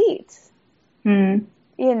obsolete. Mm.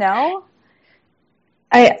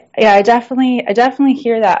 I definitely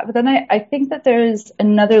hear that. But then I think that there's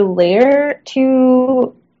another layer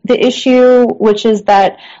to the issue, which is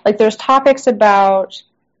that, there's topics about,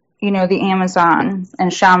 the Amazon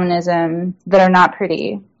and shamanism that are not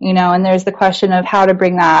pretty, and there's the question of how to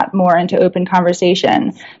bring that more into open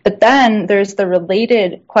conversation. But then there's the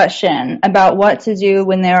related question about what to do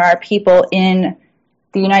when there are people in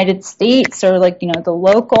the United States or, the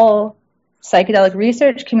local psychedelic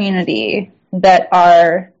research community that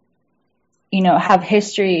are, have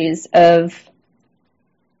histories of,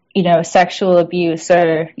 sexual abuse,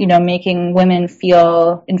 or, making women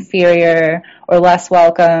feel inferior or less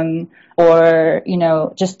welcome, or,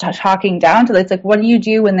 just talking down to it. It's like, what do you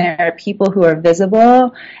do when there are people who are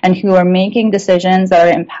visible and who are making decisions that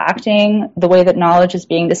are impacting the way that knowledge is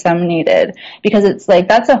being disseminated? Because it's like,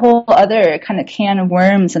 that's a whole other kind of can of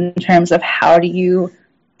worms in terms of how do you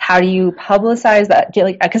publicize that?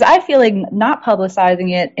 Because I feel like not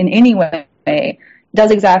publicizing it in any way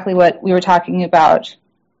does exactly what we were talking about,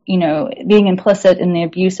 being implicit in the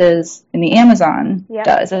abuses in the Amazon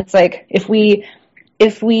does. It's like, if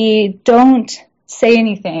we don't say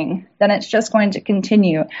anything, then it's just going to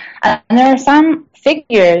continue. And there are some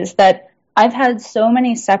figures that I've had so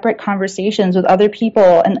many separate conversations with other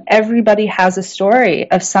people, and everybody has a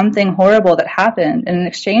story of something horrible that happened in an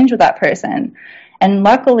exchange with that person. And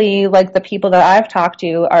luckily, like, the people that I've talked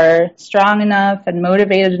to are strong enough and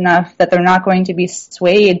motivated enough that they're not going to be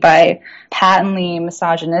swayed by patently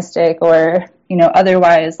misogynistic or,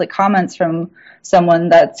 otherwise, like, comments from someone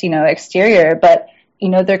that's, exterior. But,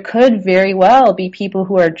 there could very well be people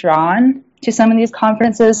who are drawn to some of these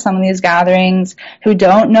conferences, some of these gatherings, who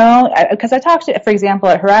don't know. Because I talked to, for example,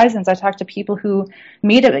 at Horizons, I talked to people who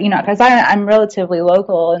meet it, because I'm relatively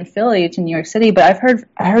local in Philly to New York City, but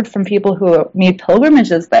I heard from people who made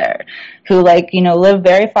pilgrimages there, who live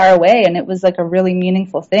very far away, and it was like a really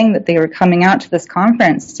meaningful thing that they were coming out to this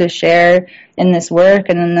conference to share in this work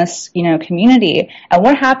and in this, community. And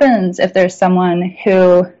what happens if there's someone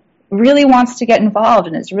who really wants to get involved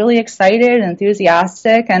and is really excited and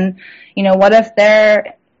enthusiastic, and what if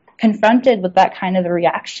they're confronted with that kind of a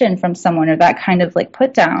reaction from someone, or that kind of like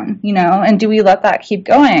put down, and do we let that keep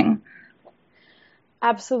going?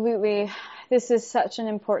 Absolutely. This is such an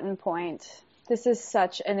important point.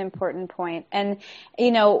 And,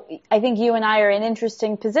 I think you and I are in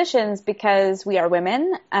interesting positions because we are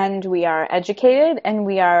women and we are educated and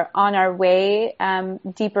we are on our way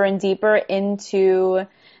deeper and deeper into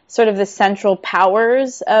sort of the central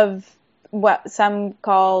powers of what some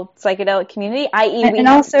call psychedelic community, i.e. and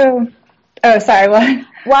also, oh, sorry, what?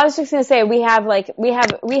 Well, I was just going to say, we have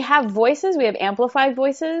voices, we have amplified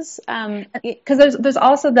voices. Because there's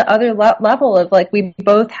also the other level of, like, we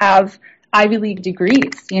both have Ivy League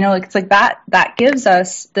degrees, it's like that gives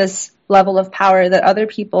us this level of power that other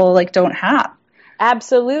people, like, don't have.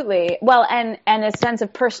 Absolutely. Well, and a sense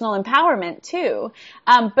of personal empowerment too.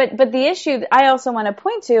 But the issue that I also want to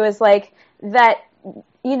point to is like that,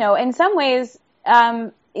 in some ways,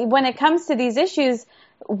 when it comes to these issues,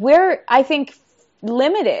 we're, I think,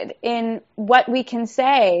 limited in what we can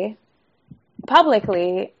say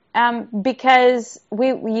publicly, because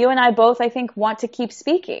you and I both, I think, want to keep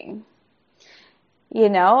speaking,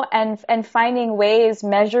 and finding ways,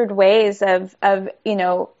 measured ways of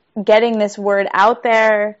getting this word out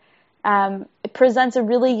there. It presents a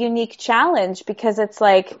really unique challenge because it's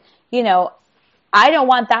like, I don't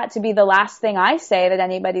want that to be the last thing I say that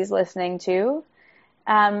anybody's listening to.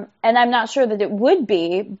 And I'm not sure that it would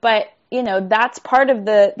be, but, that's part of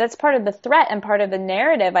the threat and part of the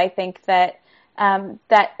narrative, I think, that,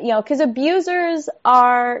 because abusers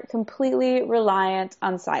are completely reliant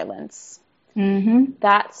on silence. Mm-hmm.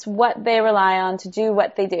 That's what they rely on to do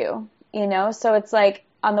what they do, so it's like,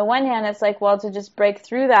 on the one hand, it's like, well, to just break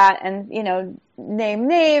through that and, name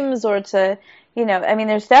names, or to,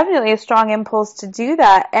 there's definitely a strong impulse to do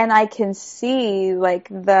that. And I can see, like,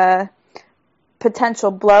 the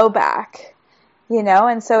potential blowback,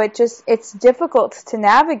 and so it's difficult to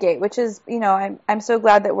navigate, which is, I'm so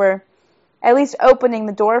glad that we're at least opening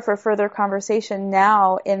the door for further conversation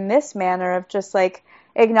now in this manner of just, like,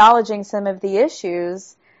 acknowledging some of the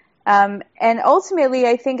issues. And ultimately,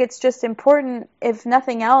 I think it's just important, if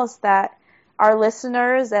nothing else, that our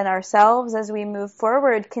listeners and ourselves, as we move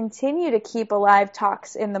forward, continue to keep alive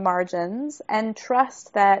talks in the margins and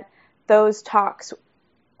trust that those talks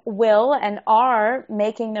will and are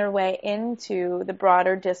making their way into the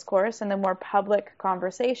broader discourse and the more public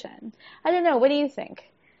conversation. I don't know. What do you think?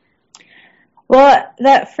 Well,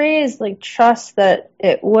 that phrase, like, trust that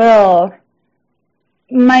it will,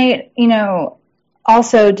 might,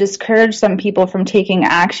 also discourage some people from taking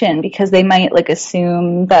action, because they might, like,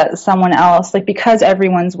 assume that someone else, like, because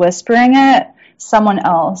everyone's whispering it, someone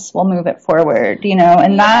else will move it forward,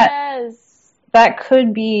 and yes. that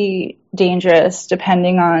could be dangerous,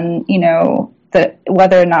 depending on,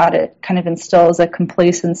 whether or not it kind of instills a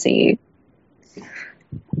complacency.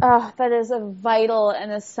 Oh, that is a vital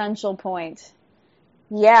and essential point.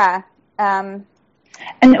 Yeah. And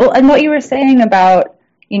what you were saying about,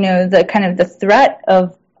 the kind of the threat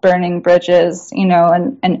of burning bridges,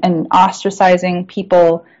 and ostracizing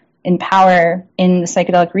people in power in the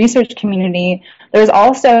psychedelic research community, there's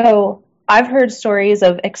also, I've heard stories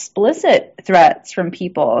of explicit threats from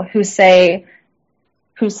people who say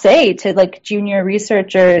to, like, junior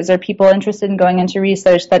researchers or people interested in going into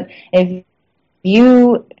research that if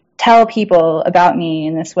you tell people about me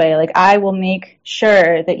in this way, like, I will make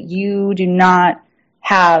sure that you do not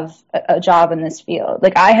have a job in this field.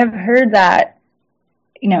 Like, I have heard that,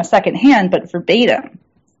 secondhand, but verbatim,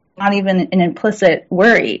 not even an implicit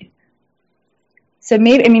worry. So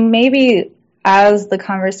maybe as the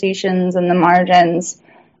conversations and the margins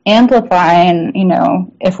amplify, and,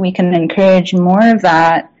 if we can encourage more of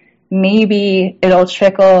that, maybe it'll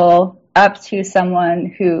trickle up to someone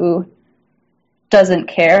who doesn't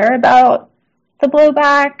care about the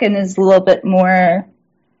blowback and is a little bit more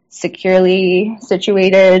securely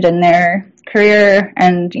situated in their career,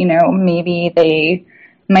 and maybe they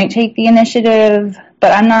might take the initiative,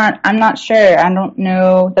 but I'm not sure. I don't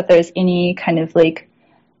know that there's any kind of like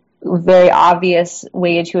very obvious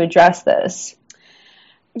way to address this.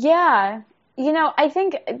 Yeah. I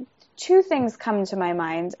think two things come to my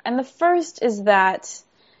mind. And the first is that,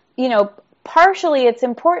 partially it's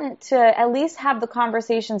important to at least have the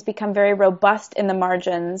conversations become very robust in the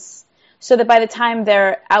margins so that by the time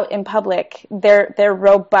they're out in public, they're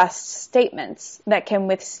robust statements that can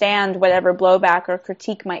withstand whatever blowback or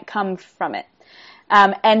critique might come from it.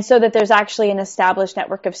 And so that there's actually an established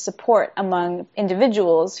network of support among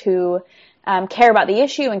individuals who care about the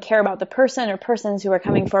issue and care about the person or persons who are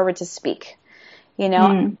coming forward to speak.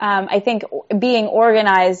 I think being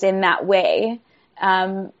organized in that way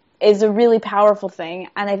is a really powerful thing,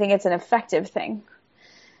 and I think it's an effective thing.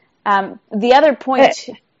 The other point...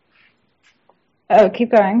 Oh,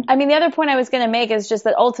 keep going. I mean, the other point I was going to make is just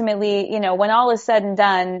that ultimately, when all is said and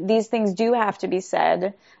done, these things do have to be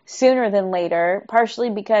said sooner than later, partially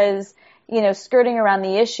because, skirting around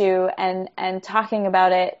the issue and talking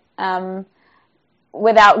about it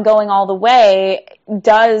without going all the way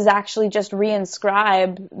does actually just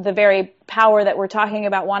reinscribe the very power that we're talking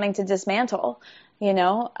about wanting to dismantle,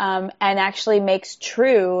 and actually makes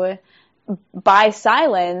true by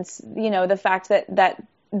silence, the fact that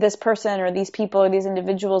this person or these people or these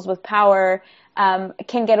individuals with power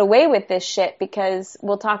can get away with this shit because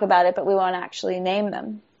we'll talk about it, but we won't actually name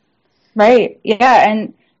them. Right. Yeah.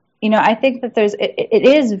 And, I think that it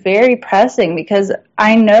is very pressing because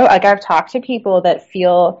I know, like, I've talked to people that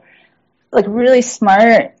feel like really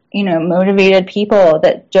smart, motivated people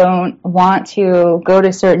that don't want to go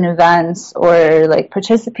to certain events or like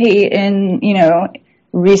participate in,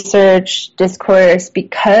 research discourse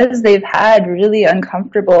because they've had really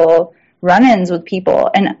uncomfortable run-ins with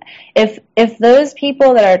people. And if those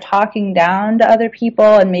people that are talking down to other people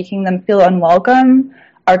and making them feel unwelcome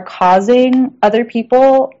are causing other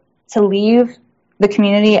people to leave the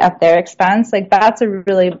community at their expense, like that's a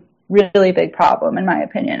really, really big problem in my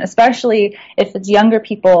opinion, especially if it's younger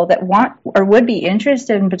people that want or would be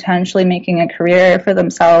interested in potentially making a career for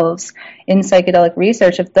themselves in psychedelic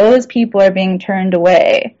research. If those people are being turned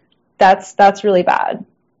away, that's really bad.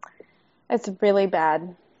 It's really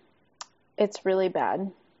bad. It's really bad.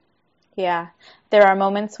 Yeah. There are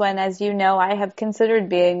moments when, as you know, I have considered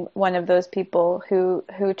being one of those people who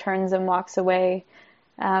turns and walks away.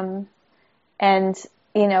 And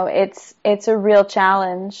it's a real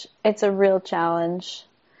challenge. It's a real challenge.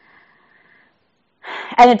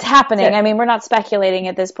 And it's happening. I mean, we're not speculating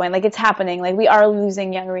at this point. Like, it's happening. Like, we are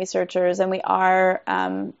losing young researchers and we are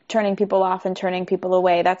turning people off and turning people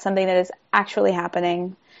away. That's something that is actually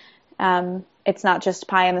happening. It's not just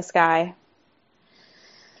pie in the sky.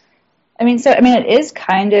 It is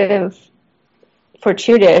kind of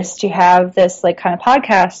fortuitous to have this like kind of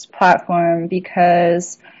podcast platform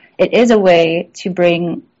because it is a way to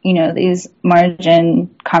bring, these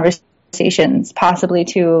margin conversations possibly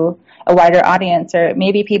to a wider audience, or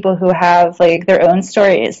maybe people who have like their own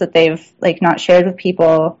stories that they've like not shared with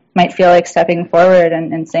people might feel like stepping forward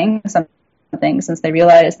and saying something since they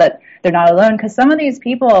realize that they're not alone. Because some of these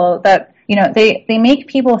people that, they make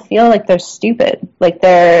people feel like they're stupid, like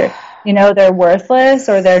they're worthless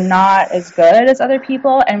or they're not as good as other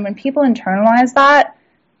people. And when people internalize that,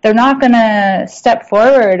 they're not going to step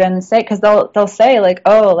forward and say, because they'll say like,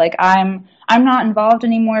 oh, like I'm not involved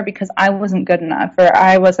anymore because I wasn't good enough, or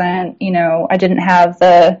I wasn't, I didn't have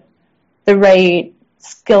the right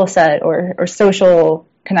skill set or social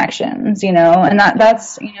connections, and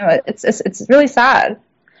that's, it's really sad.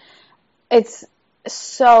 It's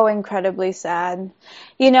so incredibly sad,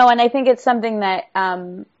 and I think it's something that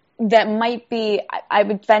that might be, I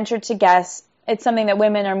would venture to guess, it's something that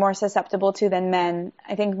women are more susceptible to than men.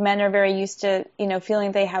 I think men are very used to,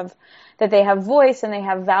 feeling that they have voice and they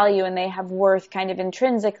have value and they have worth kind of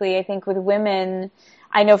intrinsically. I think with women,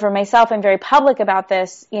 I know for myself, I'm very public about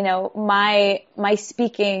this, my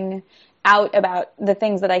speaking out about the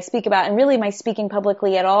things that I speak about, and really my speaking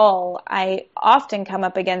publicly at all, I often come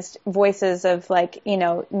up against voices of like,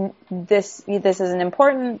 this isn't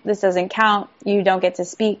important, this doesn't count, you don't get to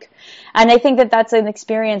speak. And I think that that's an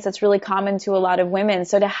experience that's really common to a lot of women.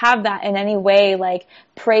 So to have that in any way like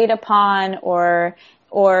preyed upon or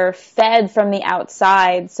fed from the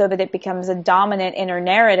outside so that it becomes a dominant inner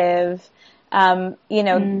narrative,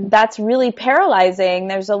 that's really paralyzing.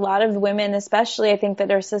 There's a lot of women, especially, I think,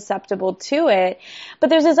 that are susceptible to it. But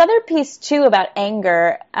there's this other piece, too, about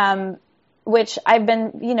anger, which I've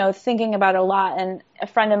been, thinking about a lot. And a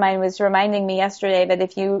friend of mine was reminding me yesterday that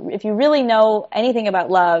if you really know anything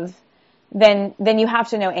about love, then you have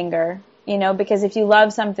to know anger. because if you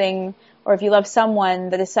love something or if you love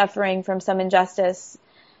someone that is suffering from some injustice,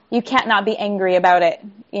 you can't not be angry about it,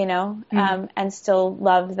 and still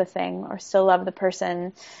love the thing or still love the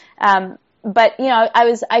person. But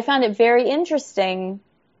I found it very interesting.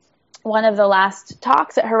 One of the last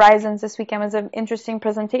talks at Horizons this weekend was an interesting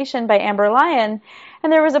presentation by Amber Lyon.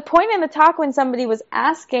 And there was a point in the talk when somebody was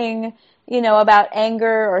asking, about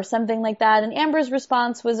anger or something like that. And Amber's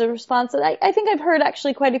response was a response that I think I've heard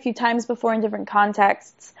actually quite a few times before in different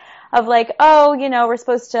contexts of like, we're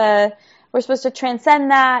supposed to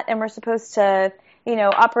transcend that, and we're supposed to,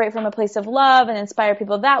 operate from a place of love and inspire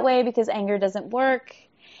people that way because anger doesn't work.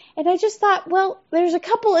 And I just thought, well, there's a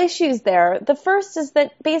couple issues there. The first is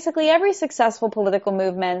that basically every successful political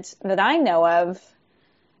movement that I know of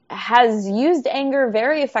has used anger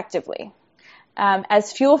very effectively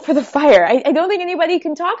as fuel for the fire. I don't think anybody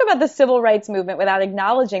can talk about the civil rights movement without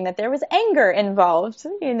acknowledging that there was anger involved,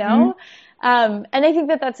 Mm-hmm. And I think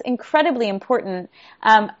that that's incredibly important.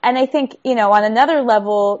 And I think, on another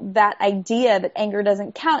level, that idea that anger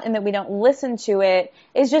doesn't count and that we don't listen to it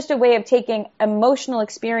is just a way of taking emotional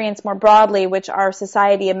experience more broadly, which our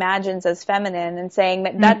society imagines as feminine, and saying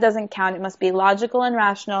that that doesn't count. It must be logical and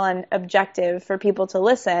rational and objective for people to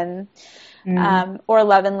listen, or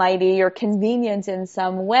love and lighty or convenient in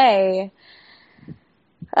some way.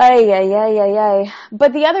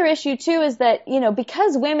 But the other issue too is that,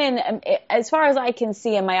 because women, as far as I can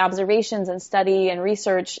see in my observations and study and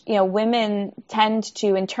research, women tend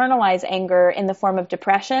to internalize anger in the form of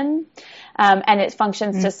depression, and it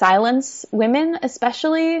functions to silence women,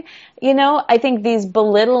 especially. I think these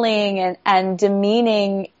belittling and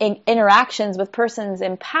demeaning interactions with persons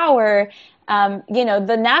in power,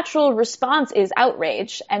 the natural response is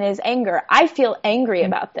outrage and is anger. I feel angry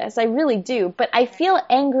about this. I really do. But I feel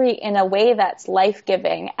angry in a way that's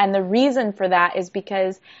life-giving. And the reason for that is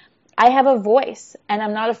because I have a voice and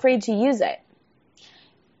I'm not afraid to use it.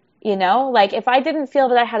 Like if I didn't feel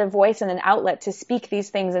that I had a voice and an outlet to speak these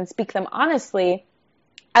things and speak them honestly,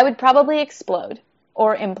 I would probably explode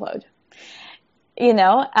or implode.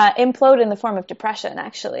 Implode in the form of depression,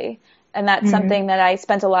 actually. And that's something that I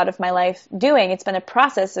spent a lot of my life doing. It's been a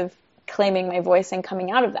process of claiming my voice and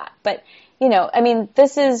coming out of that. But,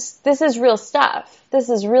 this is real stuff. This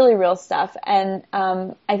is really real stuff. And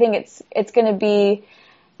I think it's going to be,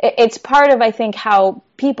 it's part of, I think, how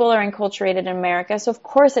people are enculturated in America. So, of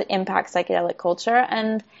course, it impacts psychedelic culture.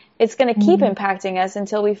 And it's going to keep impacting us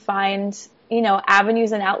until we find,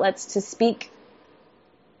 avenues and outlets to speak.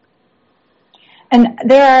 And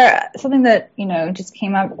there are something that, just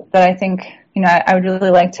came up that I think, I would really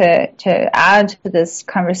like to add to this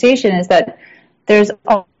conversation is that there's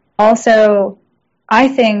also, I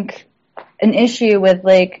think, an issue with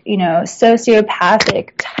sociopathic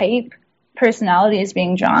type personalities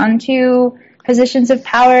being drawn to positions of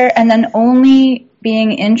power and then only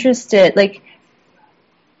being interested,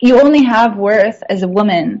 you only have worth as a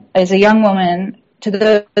woman, as a young woman to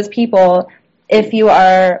those people if you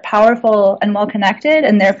are powerful and well-connected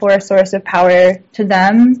and therefore a source of power to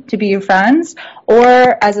them to be your friends,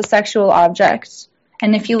 or as a sexual object.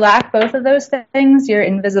 And if you lack both of those things, you're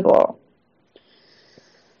invisible.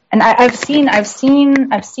 And I've seen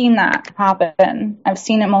that happen. I've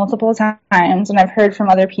seen it multiple times, and I've heard from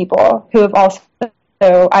other people who have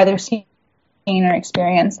also either seen or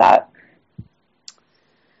experienced that.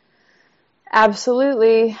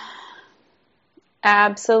 Absolutely.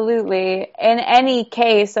 Absolutely. In any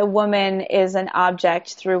case, a woman is an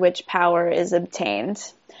object through which power is obtained,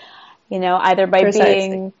 either by Precisely.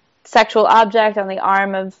 being sexual object on the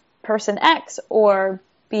arm of person X or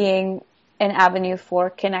being an avenue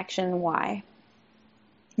for connection Y.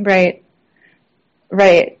 Right.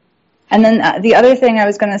 And then the other thing I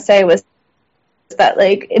was going to say was that,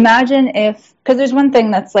 imagine if, because there's one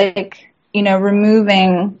thing that's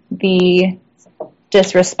removing the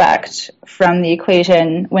disrespect from the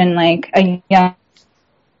equation when a young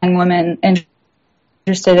woman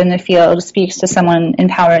interested in the field speaks to someone in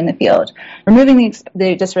power in the field. Removing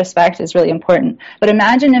the disrespect is really important. But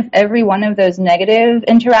imagine if every one of those negative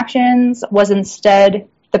interactions was instead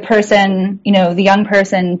the person, the young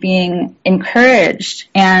person being encouraged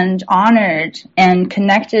and honored and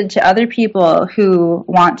connected to other people who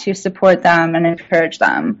want to support them and encourage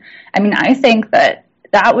them. I think that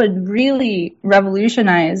would really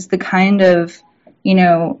revolutionize the kind of,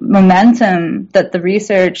 momentum that the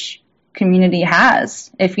research community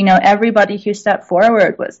has. If, everybody who stepped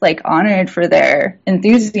forward was honored for their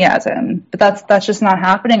enthusiasm, but that's just not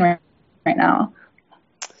happening right now.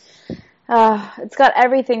 It's got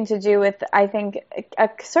everything to do with, I think, a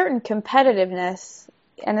certain competitiveness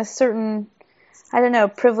and a certain I don't know,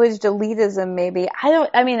 privileged elitism maybe.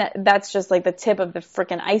 I mean, that's just like the tip of the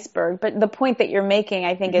frickin' iceberg, but the point that you're making,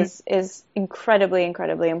 I think, is incredibly,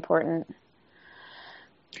 incredibly important.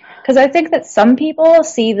 Because I think that some people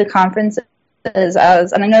see the conferences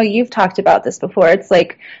as, and I know you've talked about this before, it's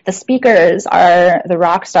like the speakers are the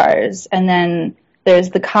rock stars, and then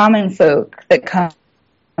there's the common folk that come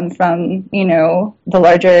from, the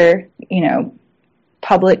larger,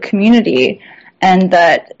 public community, and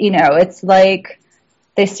that, it's like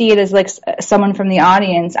they see it as like someone from the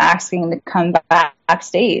audience asking to come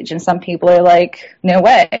backstage, and some people are like, no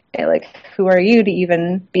way, like, who are you to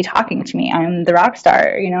even be talking to me? I'm the rock star,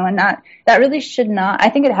 and that really should not, I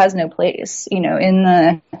think it has no place, in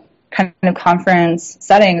the kind of conference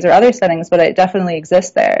settings or other settings, but it definitely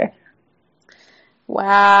exists there.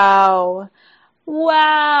 Wow.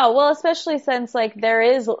 Well, especially since like there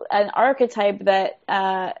is an archetype that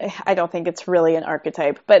I don't think it's really an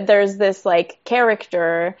archetype, but there's this like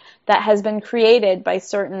character that has been created by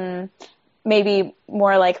certain maybe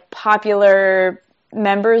more like popular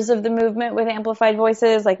members of the movement with amplified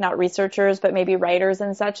voices, like not researchers, but maybe writers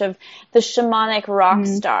and such, of the shamanic rock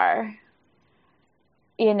star.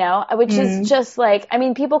 Which is just like, I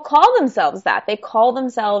mean, people call themselves that. They call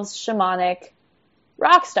themselves shamanic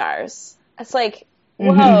rock stars. It's like,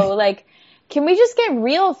 whoa, like, can we just get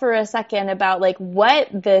real for a second about like what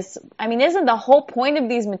this, I mean, isn't the whole point of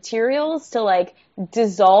these materials to like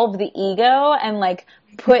dissolve the ego and like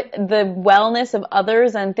put the wellness of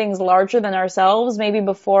others and things larger than ourselves maybe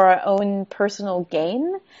before our own personal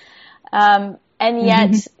gain? And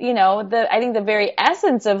yet, I think the very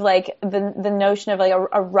essence of like the notion of like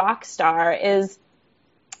a rock star is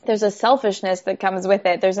there's a selfishness that comes with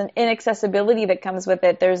it. There's an inaccessibility that comes with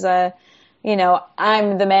it. There's a,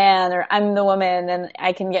 I'm the man or I'm the woman and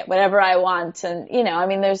I can get whatever I want. And, I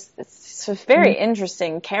mean, it's a very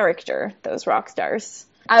interesting character, those rock stars.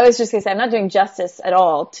 I was just going to say, I'm not doing justice at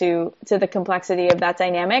all to the complexity of that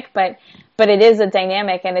dynamic, but it is a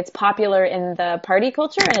dynamic, and it's popular in the party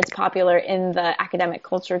culture and it's popular in the academic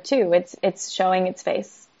culture too. It's showing its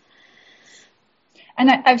face. And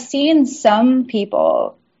I've seen some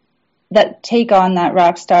people that take on that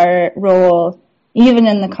rock star role even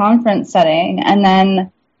in the conference setting, and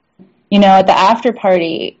then at the after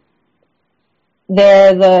party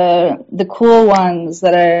they're the cool ones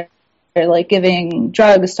that are like giving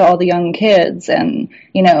drugs to all the young kids, and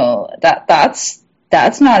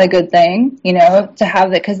that's not a good thing, to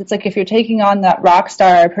have that, because it's like if you're taking on that rock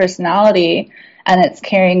star personality and it's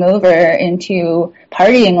carrying over into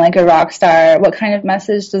partying like a rock star, what kind of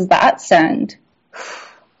message does that send?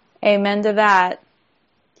 Amen to that.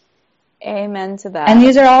 Amen to that. And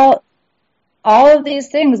these are all of these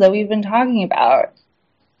things that we've been talking about.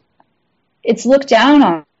 It's looked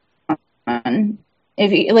down on.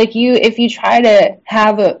 If you try to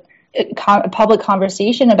have a public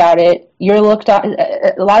conversation about it, you're looked at.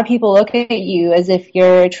 A lot of people look at you as if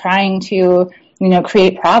you're trying to,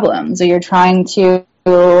 create problems, or you're trying to,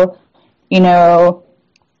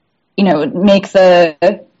 make the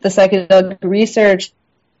psychedelic research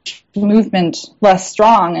movement less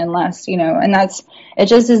strong and less, and it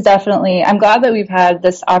just is definitely, I'm glad that we've had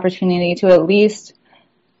this opportunity to at least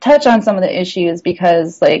touch on some of the issues,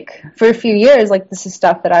 because like for a few years, like this is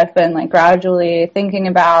stuff that I've been like gradually thinking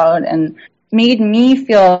about and made me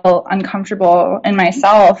feel uncomfortable in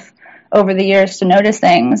myself over the years to notice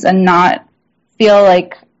things and not feel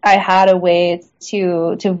like I had a way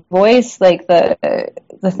to voice like the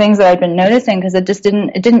things that I'd been noticing, because it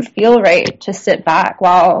didn't feel right to sit back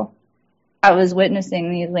while I was witnessing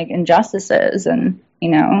these like injustices, and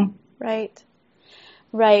Right.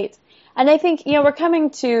 And I think we're coming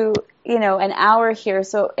to an hour here,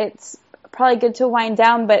 so it's probably good to wind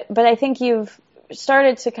down. But I think you've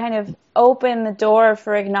started to kind of open the door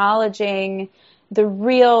for acknowledging the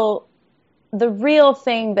real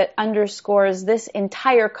thing that underscores this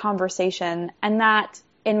entire conversation, and that,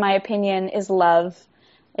 in my opinion, is love.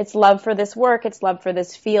 It's love for this work, it's love for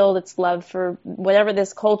this field, it's love for whatever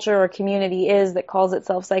this culture or community is that calls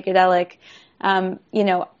itself psychedelic. I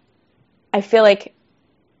feel like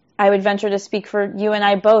I would venture to speak for you and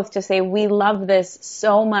I both to say we love this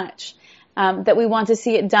so much, that we want to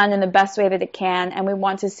see it done in the best way that it can, and we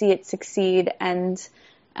want to see it succeed, and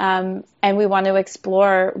we want to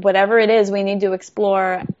explore whatever it is we need to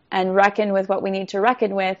explore and reckon with what we need to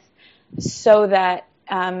reckon with, so that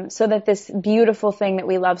this beautiful thing that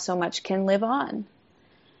we love so much can live on.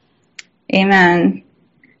 Amen.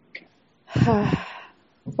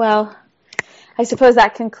 Well, I suppose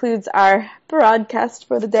that concludes our broadcast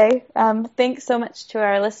for the day. Thanks so much to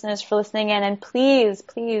our listeners for listening in. And please,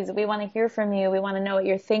 we want to hear from you. We want to know what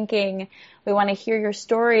you're thinking. We want to hear your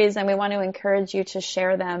stories, and we want to encourage you to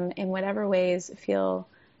share them in whatever ways feel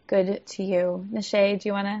good to you. Nishay, do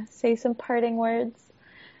you want to say some parting words?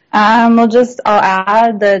 I'll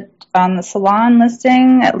add that on the salon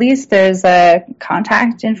listing, at least there's a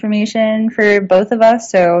contact information for both of us.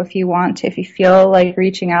 So if you feel like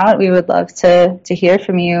reaching out, we would love to hear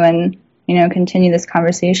from you and, continue this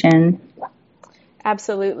conversation.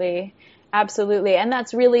 Absolutely. And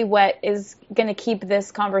that's really what is going to keep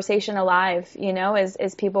this conversation alive,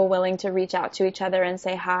 is people willing to reach out to each other and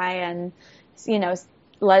say hi and,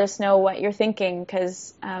 let us know what you're thinking,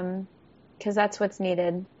 because that's what's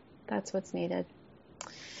needed.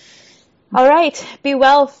 All right. Be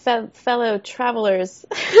well, fellow travelers.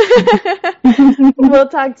 We'll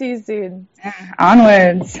talk to you soon.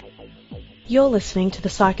 Onwards. You're listening to the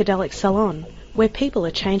Psychedelic Salon, where people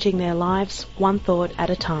are changing their lives one thought at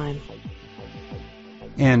a time.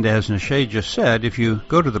 And as Nishay just said, if you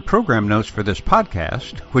go to the program notes for this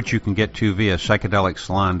podcast, which you can get to via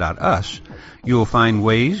psychedelicsalon.us, you will find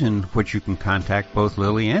ways in which you can contact both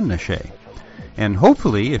Lily and Nishay. And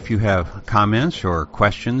hopefully, if you have comments or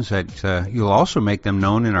questions, that you'll also make them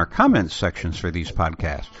known in our comments sections for these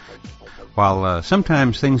podcasts. While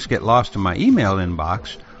sometimes things get lost in my email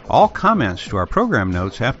inbox, all comments to our program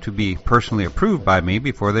notes have to be personally approved by me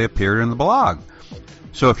before they appear in the blog.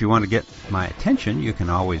 So if you want to get my attention, you can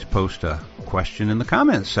always post a question in the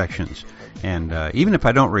comments sections. And even if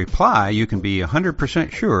I don't reply, you can be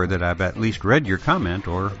 100% sure that I've at least read your comment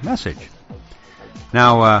or message.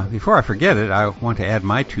 Now, before I forget it, I want to add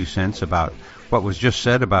my 2 cents about what was just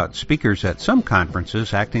said about speakers at some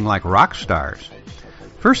conferences acting like rock stars.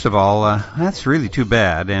 First of all, that's really too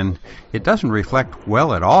bad, and it doesn't reflect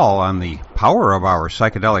well at all on the power of our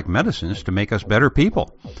psychedelic medicines to make us better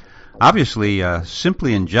people. Obviously,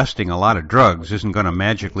 simply ingesting a lot of drugs isn't going to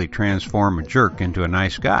magically transform a jerk into a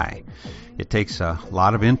nice guy. It takes a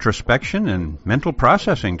lot of introspection and mental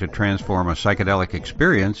processing to transform a psychedelic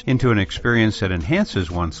experience into an experience that enhances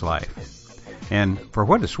one's life. And for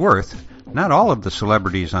what it's worth, not all of the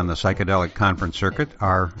celebrities on the psychedelic conference circuit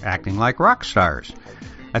are acting like rock stars.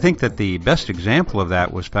 I think that the best example of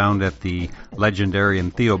that was found at the legendary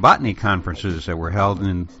and theobotany conferences that were held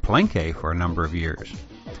in Palenque for a number of years.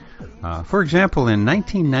 For example, in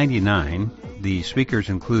 1999, the speakers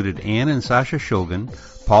included Anne and Sasha Shulgin,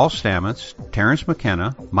 Paul Stamets, Terence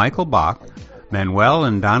McKenna, Michael Bach, Manuel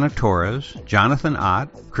and Donna Torres, Jonathan Ott,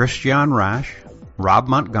 Christian Rasch, Rob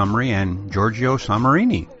Montgomery, and Giorgio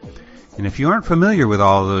Samarini. And if you aren't familiar with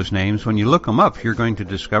all of those names, when you look them up, you're going to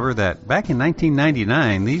discover that back in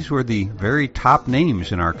 1999, these were the very top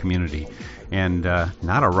names in our community, and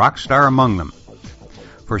not a rock star among them.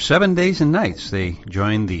 For 7 days and nights, they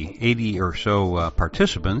joined the 80 or so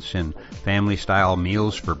participants in family-style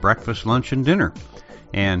meals for breakfast, lunch, and dinner.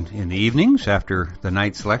 And in the evenings, after the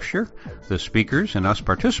night's lecture, the speakers and us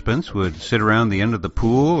participants would sit around the end of the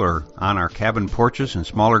pool or on our cabin porches in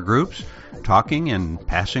smaller groups, talking and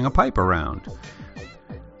passing a pipe around.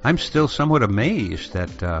 I'm still somewhat amazed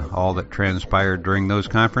at all that transpired during those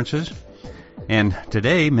conferences. And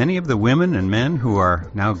today, many of the women and men who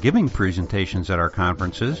are now giving presentations at our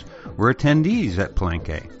conferences were attendees at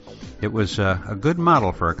Palenque. It was a good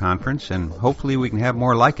model for a conference, and hopefully we can have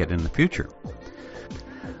more like it in the future.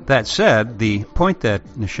 That said, the point that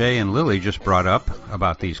Nishay and Lily just brought up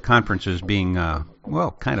about these conferences being,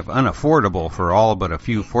 kind of unaffordable for all but a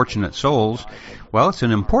few fortunate souls, well, it's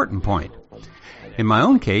an important point. In my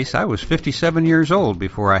own case, I was 57 years old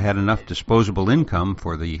before I had enough disposable income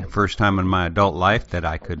for the first time in my adult life that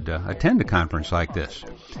I could attend a conference like this.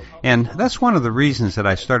 And that's one of the reasons that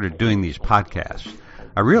I started doing these podcasts.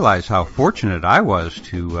 I realized how fortunate I was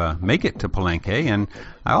to make it to Palenque, and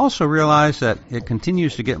I also realized that it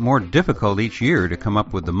continues to get more difficult each year to come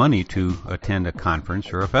up with the money to attend a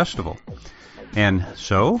conference or a festival. And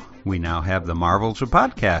so, we now have the marvels of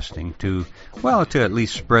podcasting to at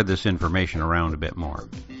least spread this information around a bit more.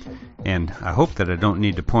 And I hope that I don't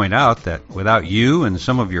need to point out that without you and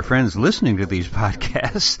some of your friends listening to these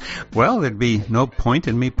podcasts, there'd be no point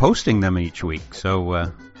in me posting them each week.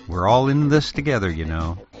 So, we're all in this together, you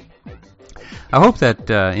know. I hope that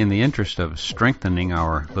in the interest of strengthening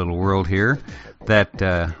our little world here,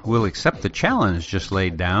 that we'll accept the challenge just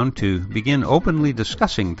laid down to begin openly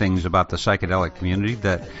discussing things about the psychedelic community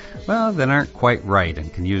that aren't quite right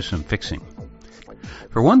and can use some fixing.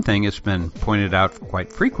 For one thing, it's been pointed out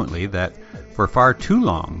quite frequently that for far too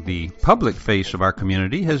long, the public face of our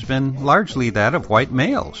community has been largely that of white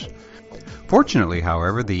males. Fortunately,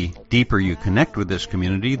 however, the deeper you connect with this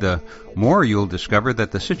community, the more you'll discover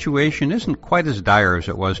that the situation isn't quite as dire as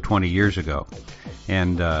it was 20 years ago.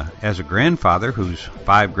 And as a grandfather whose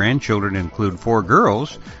 5 grandchildren include 4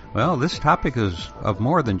 girls, well, this topic is of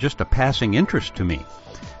more than just a passing interest to me.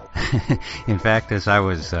 In fact, as I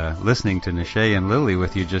was listening to Nishay and Lily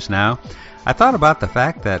with you just now, I thought about the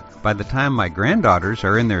fact that by the time my granddaughters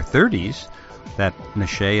are in their 30s, that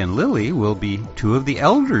Nishay and Lily will be 2 of the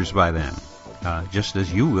elders by then. Just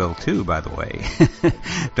as you will too, by the way.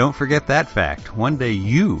 Don't forget that fact. One day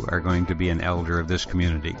you are going to be an elder of this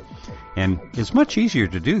community. And it's much easier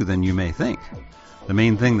to do than you may think. The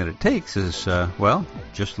main thing that it takes is,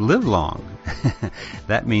 just live long.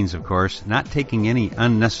 That means, of course, not taking any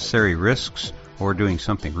unnecessary risks or doing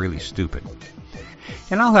something really stupid.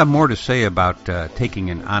 And I'll have more to say about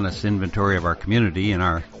taking an honest inventory of our community in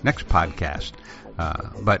our next podcast.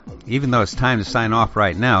 But even though it's time to sign off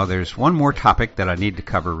right now, there's one more topic that I need to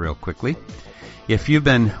cover real quickly. If you've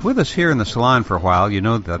been with us here in the salon for a while, you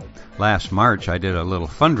know that last March I did a little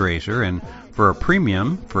fundraiser, and for a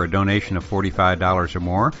premium, for a donation of $45 or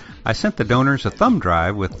more, I sent the donors a thumb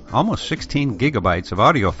drive with almost 16 gigabytes of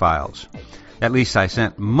audio files. At least I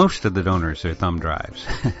sent most of the donors their thumb drives.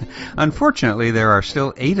 Unfortunately, there are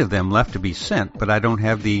still 8 of them left to be sent, but I don't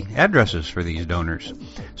have the addresses for these donors.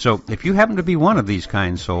 So if you happen to be one of these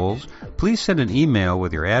kind souls, please send an email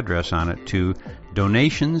with your address on it to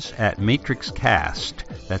donations@matrixcast.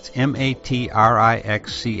 That's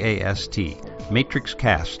MATRIXCAST,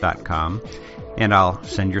 matrixcast.com. And I'll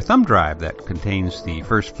send your thumb drive that contains the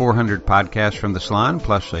first 400 podcasts from the salon,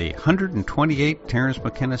 plus 128 Terence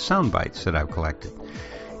McKenna sound bites that I've collected.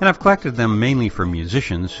 And I've collected them mainly for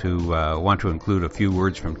musicians who want to include a few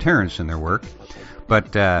words from Terence in their work.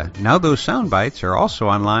 But now those sound bites are also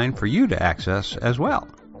online for you to access as well.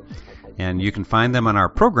 And you can find them on our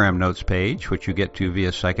program notes page, which you get to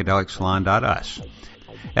via psychedelicsalon.us.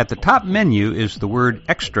 At the top menu is the word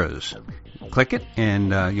Extras. Click it,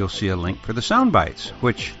 and you'll see a link for the sound bites,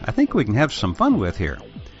 which I think we can have some fun with here.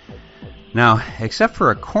 Now, except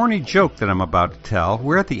for a corny joke that I'm about to tell,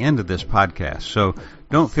 we're at the end of this podcast, so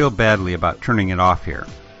don't feel badly about turning it off here.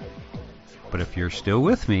 But if you're still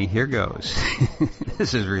with me, here goes.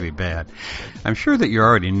 This is really bad. I'm sure that you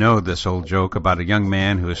already know this old joke about a young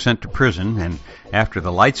man who is sent to prison, and after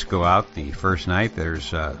the lights go out the first night,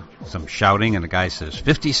 there's some shouting, and the guy says,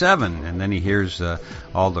 57, and then he hears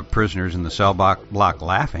all the prisoners in the cell block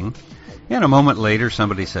laughing. And a moment later,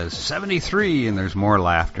 somebody says, 73, and there's more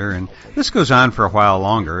laughter, and this goes on for a while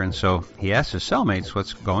longer, and so he asks his cellmates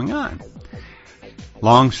what's going on.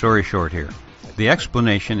 Long story short here. The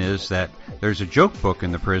explanation is that there's a joke book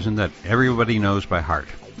in the prison that everybody knows by heart,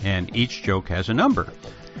 and each joke has a number.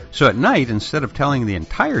 So at night, instead of telling the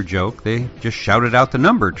entire joke, they just shouted out the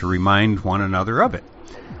number to remind one another of it.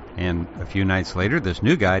 And a few nights later, this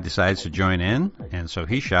new guy decides to join in, and so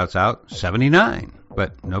he shouts out 79,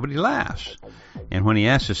 but nobody laughs. And when he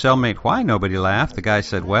asked his cellmate why nobody laughed, the guy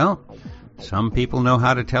said, well, some people know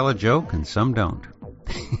how to tell a joke and some don't.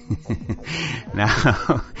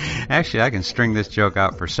 Now, actually, I can string this joke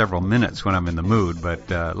out for several minutes when I'm in the mood, but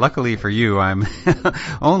luckily for you, I'm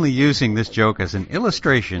only using this joke as an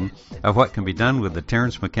illustration of what can be done with the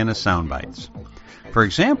Terence McKenna sound bites. For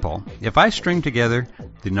example, if I string together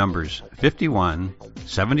the numbers 51,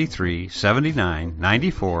 73, 79,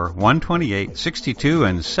 94, 128, 62,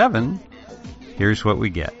 and 7, here's what we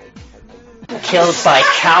get. Killed by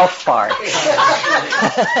cow fart.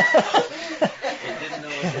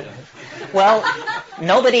 Well,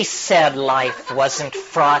 nobody said life wasn't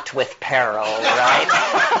fraught with peril,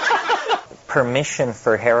 right? Permission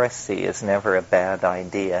for heresy is never a bad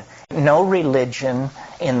idea. No religion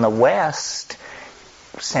in the West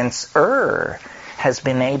since has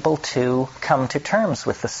been able to come to terms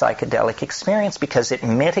with the psychedelic experience because it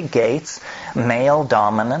mitigates male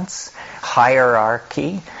dominance,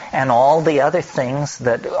 hierarchy, and all the other things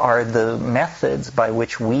that are the methods by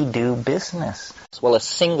which we do business. Well, a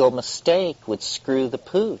single mistake would screw the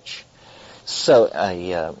pooch. So,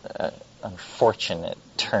 unfortunate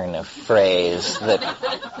turn of phrase that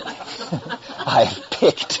I've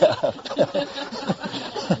picked up.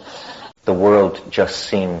 The world just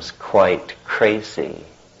seems quite crazy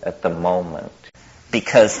at the moment.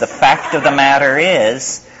 Because the fact of the matter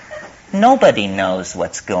is, nobody knows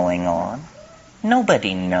what's going on.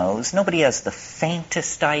 Nobody knows. Nobody has the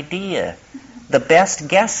faintest idea. The best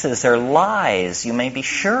guesses are lies. You may be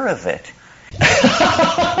sure of it.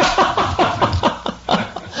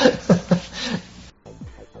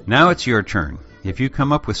 Now it's your turn. if you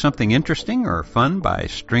come up with something interesting or fun by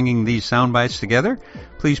stringing these sound bites together,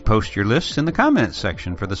 please post your lists in the comments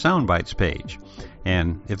section for the Sound Bites page.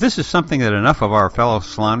 And if this is something that enough of our fellow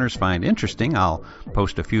saloners find interesting, I'll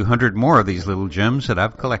post a few hundred more of these little gems that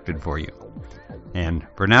I've collected for you. And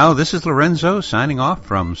for now, this is Lorenzo signing off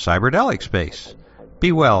from Cyberdelic Space.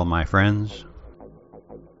 Be well, my friends.